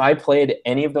know if I played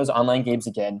any of those online games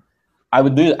again, I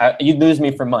would lose. You'd lose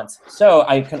me for months. So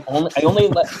I only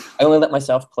let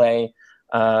myself play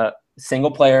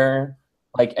single player,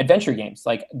 like, adventure games.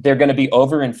 Like, they're going to be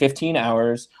over in 15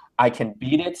 hours. I can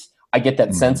beat it. I get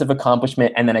that sense of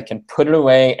accomplishment, and then I can put it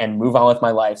away and move on with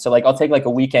my life. So, like, I'll take like a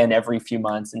weekend every few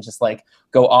months and just like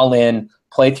go all in,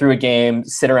 play through a game,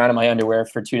 sit around in my underwear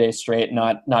for 2 days straight,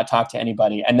 not talk to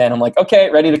anybody. And then I'm like, okay,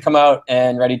 ready to come out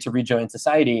and ready to rejoin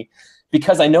society,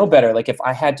 because I know better. Like, if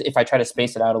I try to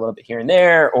space it out a little bit here and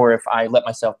there, or if I let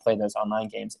myself play those online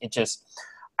games,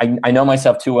 I know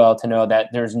myself too well to know that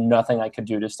there's nothing I could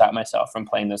do to stop myself from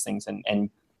playing those things and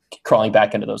crawling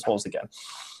back into those holes again.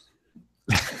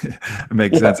 It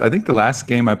makes sense. I think the last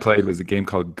game I played was a game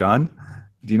called Gun.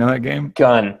 Do you know that game?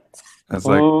 Gun. It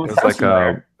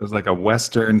was like a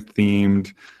Western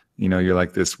themed, you're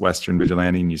like this Western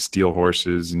vigilante and you steal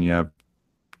horses and you have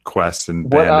quests and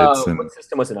bandits. What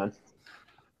system was it on?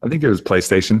 I think it was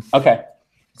PlayStation. Okay.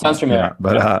 Sounds familiar.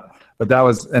 Yeah, but that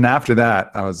was, and after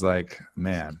that I was like,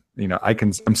 man,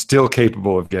 I'm still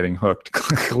capable of getting hooked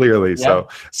clearly. Yeah. So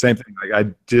same thing. Like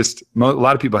a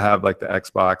lot of people have like the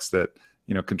Xbox that,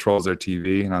 controls their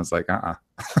TV. And I was like,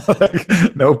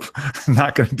 like, nope, I'm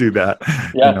not going to do that.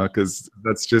 Yeah. Cause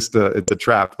that's just it's a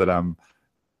trap that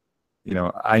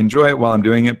I enjoy it while I'm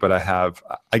doing it, but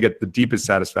I get the deepest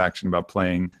satisfaction about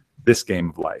playing this game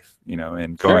of life,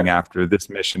 and going after this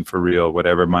mission for real,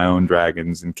 whatever my own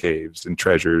dragons and caves and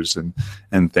treasures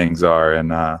and things are.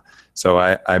 And so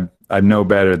I know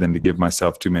better than to give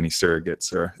myself too many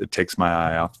surrogates, or it takes my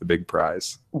eye off the big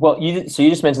prize. Well, you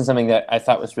just mentioned something that I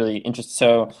thought was really interesting.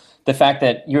 So the fact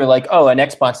that you're like, oh, an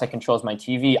Xbox that controls my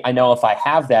TV, I know if I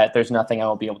have that, there's nothing I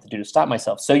will be able to do to stop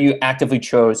myself. So you actively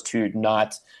chose to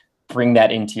not bring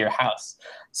that into your house.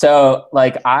 So,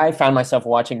 like, I found myself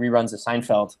watching reruns of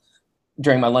Seinfeld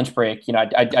during my lunch break.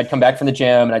 I'd come back from the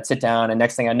gym and I'd sit down, and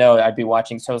next thing I know, I'd be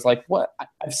watching. So I was like, what?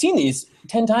 I've seen these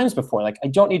 10 times before. Like, I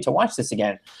don't need to watch this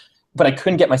again. But I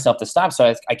couldn't get myself to stop,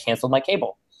 so I canceled my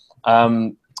cable.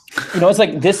 It's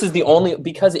like, this is the only,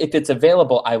 because if it's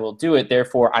available, I will do it.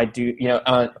 Therefore, I do,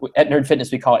 at Nerd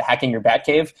Fitness, we call it hacking your bat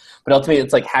cave. But ultimately,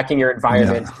 it's like hacking your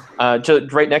environment. Yeah.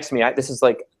 Right next to me, this is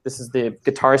the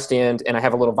guitar stand, and I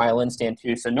have a little violin stand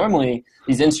too. So normally,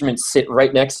 these instruments sit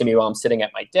right next to me while I'm sitting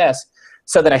at my desk,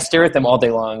 so that I stare at them all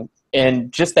day long.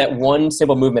 And just that one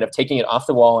simple movement of taking it off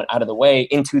the wall and out of the way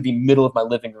into the middle of my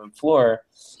living room floor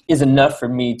is enough for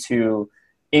me to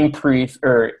increase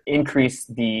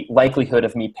the likelihood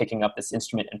of me picking up this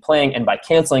instrument and playing. And by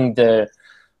canceling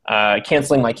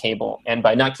my cable, and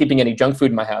by not keeping any junk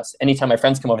food in my house, anytime my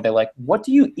friends come over, they're like, what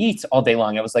do you eat all day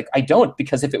long? I was like, I don't,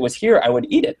 because if it was here, I would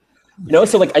eat it. You know,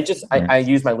 so like I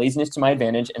use my laziness to my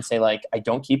advantage and say like, I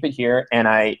don't keep it here. And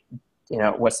I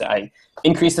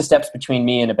increase the steps between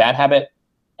me and a bad habit,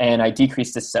 and I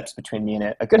decrease the steps between me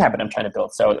and a good habit I'm trying to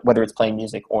build. So whether it's playing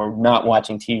music or not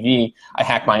watching TV, I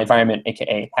hack my environment,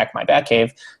 AKA hack my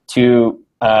Batcave, to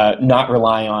not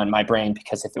rely on my brain,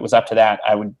 because if it was up to that,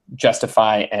 I would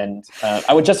justify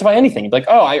anything. Like,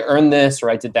 oh, I earned this, or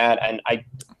I did that, and I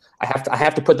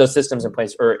have to put those systems in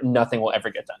place, or nothing will ever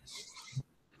get done.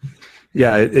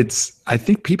 Yeah, I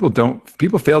think people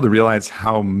fail to realize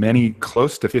how many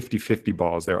close to 50-50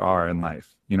 balls there are in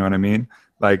life. You know what I mean?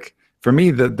 Like, for me,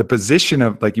 the position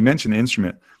of, like you mentioned, the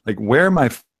instrument, like where my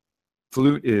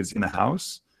flute is in the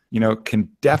house, you know, can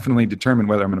definitely determine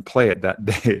whether I'm going to play it that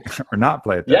day or not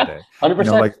play it that day. 100%. You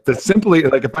know, like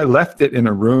like if I left it in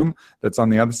a room that's on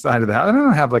the other side of the house, I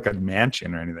don't have like a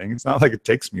mansion or anything. It's not like it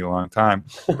takes me a long time.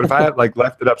 But if I had like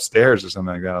left it upstairs or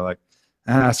something like that, I'm like,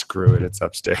 screw it, it's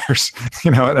upstairs,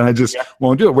 you know, and I just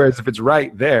won't do it. Whereas if it's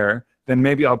right there, then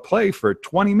maybe I'll play for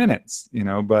 20 minutes, you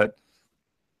know, but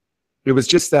it was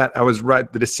just that I was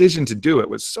right. The decision to do it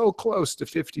was so close to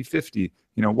 50-50.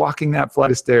 You know, walking that flight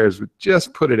of stairs would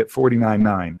just put it at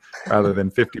 49.9 rather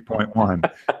than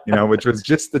 50.1, you know, which was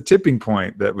just the tipping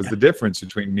point. That was the difference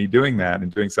between me doing that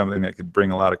and doing something that could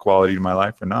bring a lot of quality to my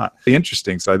life or not.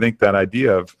 Interesting. So I think that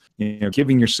idea of, you know,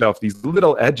 giving yourself these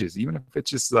little edges, even if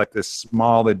it's just like this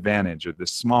small advantage or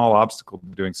this small obstacle to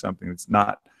doing something that's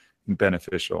not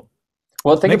beneficial.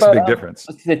 Well, think makes about, a big difference.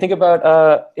 Think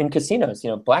about in casinos,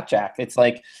 you know, blackjack. It's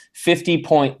like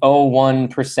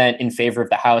 50.01% in favor of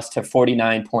the house to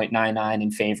 49.99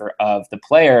 in favor of the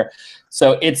player.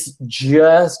 So it's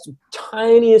just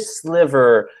tiniest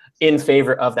sliver in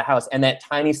favor of the house, and that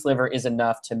tiny sliver is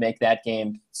enough to make that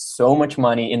game so much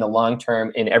money in the long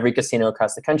term in every casino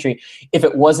across the country. If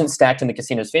it wasn't stacked in the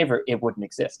casino's favor, it wouldn't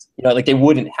exist. You know, like they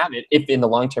wouldn't have it if in the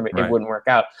long term it wouldn't work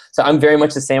out. So I'm very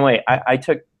much the same way. I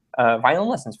took violin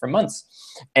lessons for months,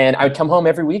 and I would come home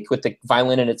every week with the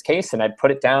violin in its case, and I'd put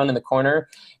it down in the corner,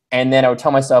 and then I would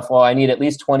tell myself, well, I need at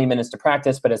least 20 minutes to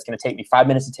practice, but it's going to take me 5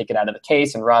 minutes to take it out of the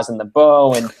case and rosin the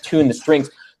bow and tune the strings.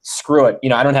 Screw it, you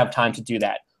know, I don't have time to do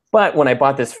that. But when I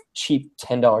bought this cheap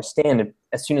 $10 stand,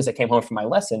 as soon as I came home from my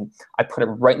lesson, I put it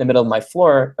right in the middle of my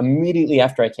floor immediately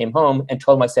after I came home and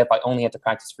told myself I only had to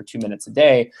practice for 2 minutes a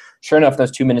day. Sure enough,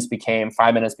 those 2 minutes became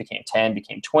 5 minutes, became 10,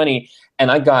 became 20,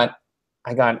 and I got,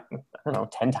 I don't know,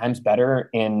 10 times better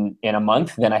in a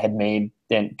month than I had made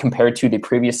than compared to the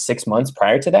previous 6 months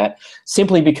prior to that,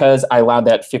 simply because I allowed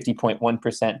that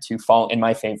 50.1% to fall in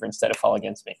my favor instead of fall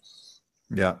against me.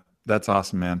 Yeah, that's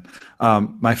awesome, man.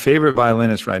 My favorite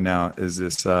violinist right now is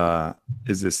this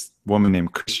woman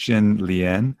named Christian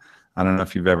Lien. I don't know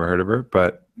if you've ever heard of her,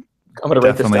 but I'm going to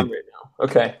write this down right now.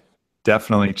 Okay.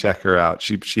 Definitely check her out.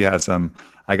 She has some,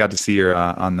 I got to see her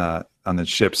on the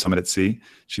ship Summit at Sea.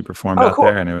 She performed out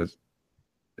there, and it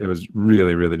was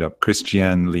really, really dope.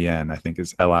 Christian Lien, I think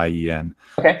is Lien.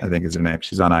 Okay. I think is her name.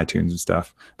 She's on iTunes and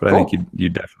stuff. But I think you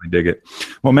definitely dig it.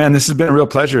 Well, man, this has been a real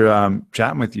pleasure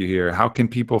chatting with you here. How can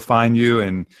people find you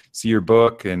and see your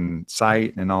book and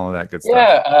site and all of that good stuff?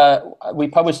 Yeah, we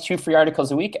publish 2 free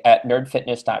articles a week at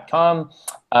nerdfitness.com.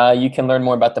 You can learn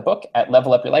more about the book at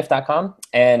levelupyourlife.com.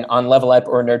 And on Level Up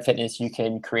or Nerd Fitness, you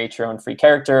can create your own free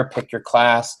character, pick your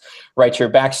class, write your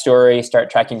backstory, start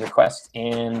tracking your quest,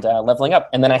 and leveling up.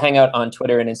 And then I hang out on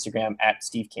Twitter and Instagram at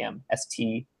Steve Kamb,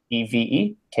 SteveKamb.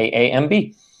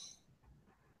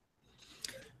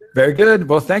 Very good.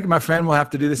 Well, thank you, my friend. We'll have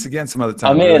to do this again some other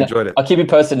time. I really enjoyed it. I'll keep you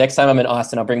posted. Next time I'm in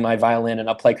Austin, I'll bring my violin, and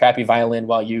I'll play crappy violin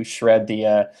while you shred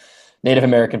the Native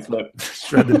American flute.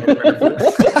 Shred the Native American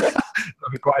flute.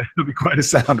 It'll be quite a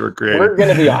sound we're creating. We're going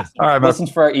to be awesome. All right, listen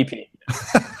for our EP.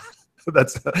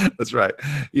 That's right.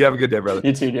 You have a good day, brother.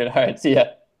 You too, dude. All right, see ya. All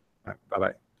right,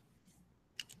 bye-bye.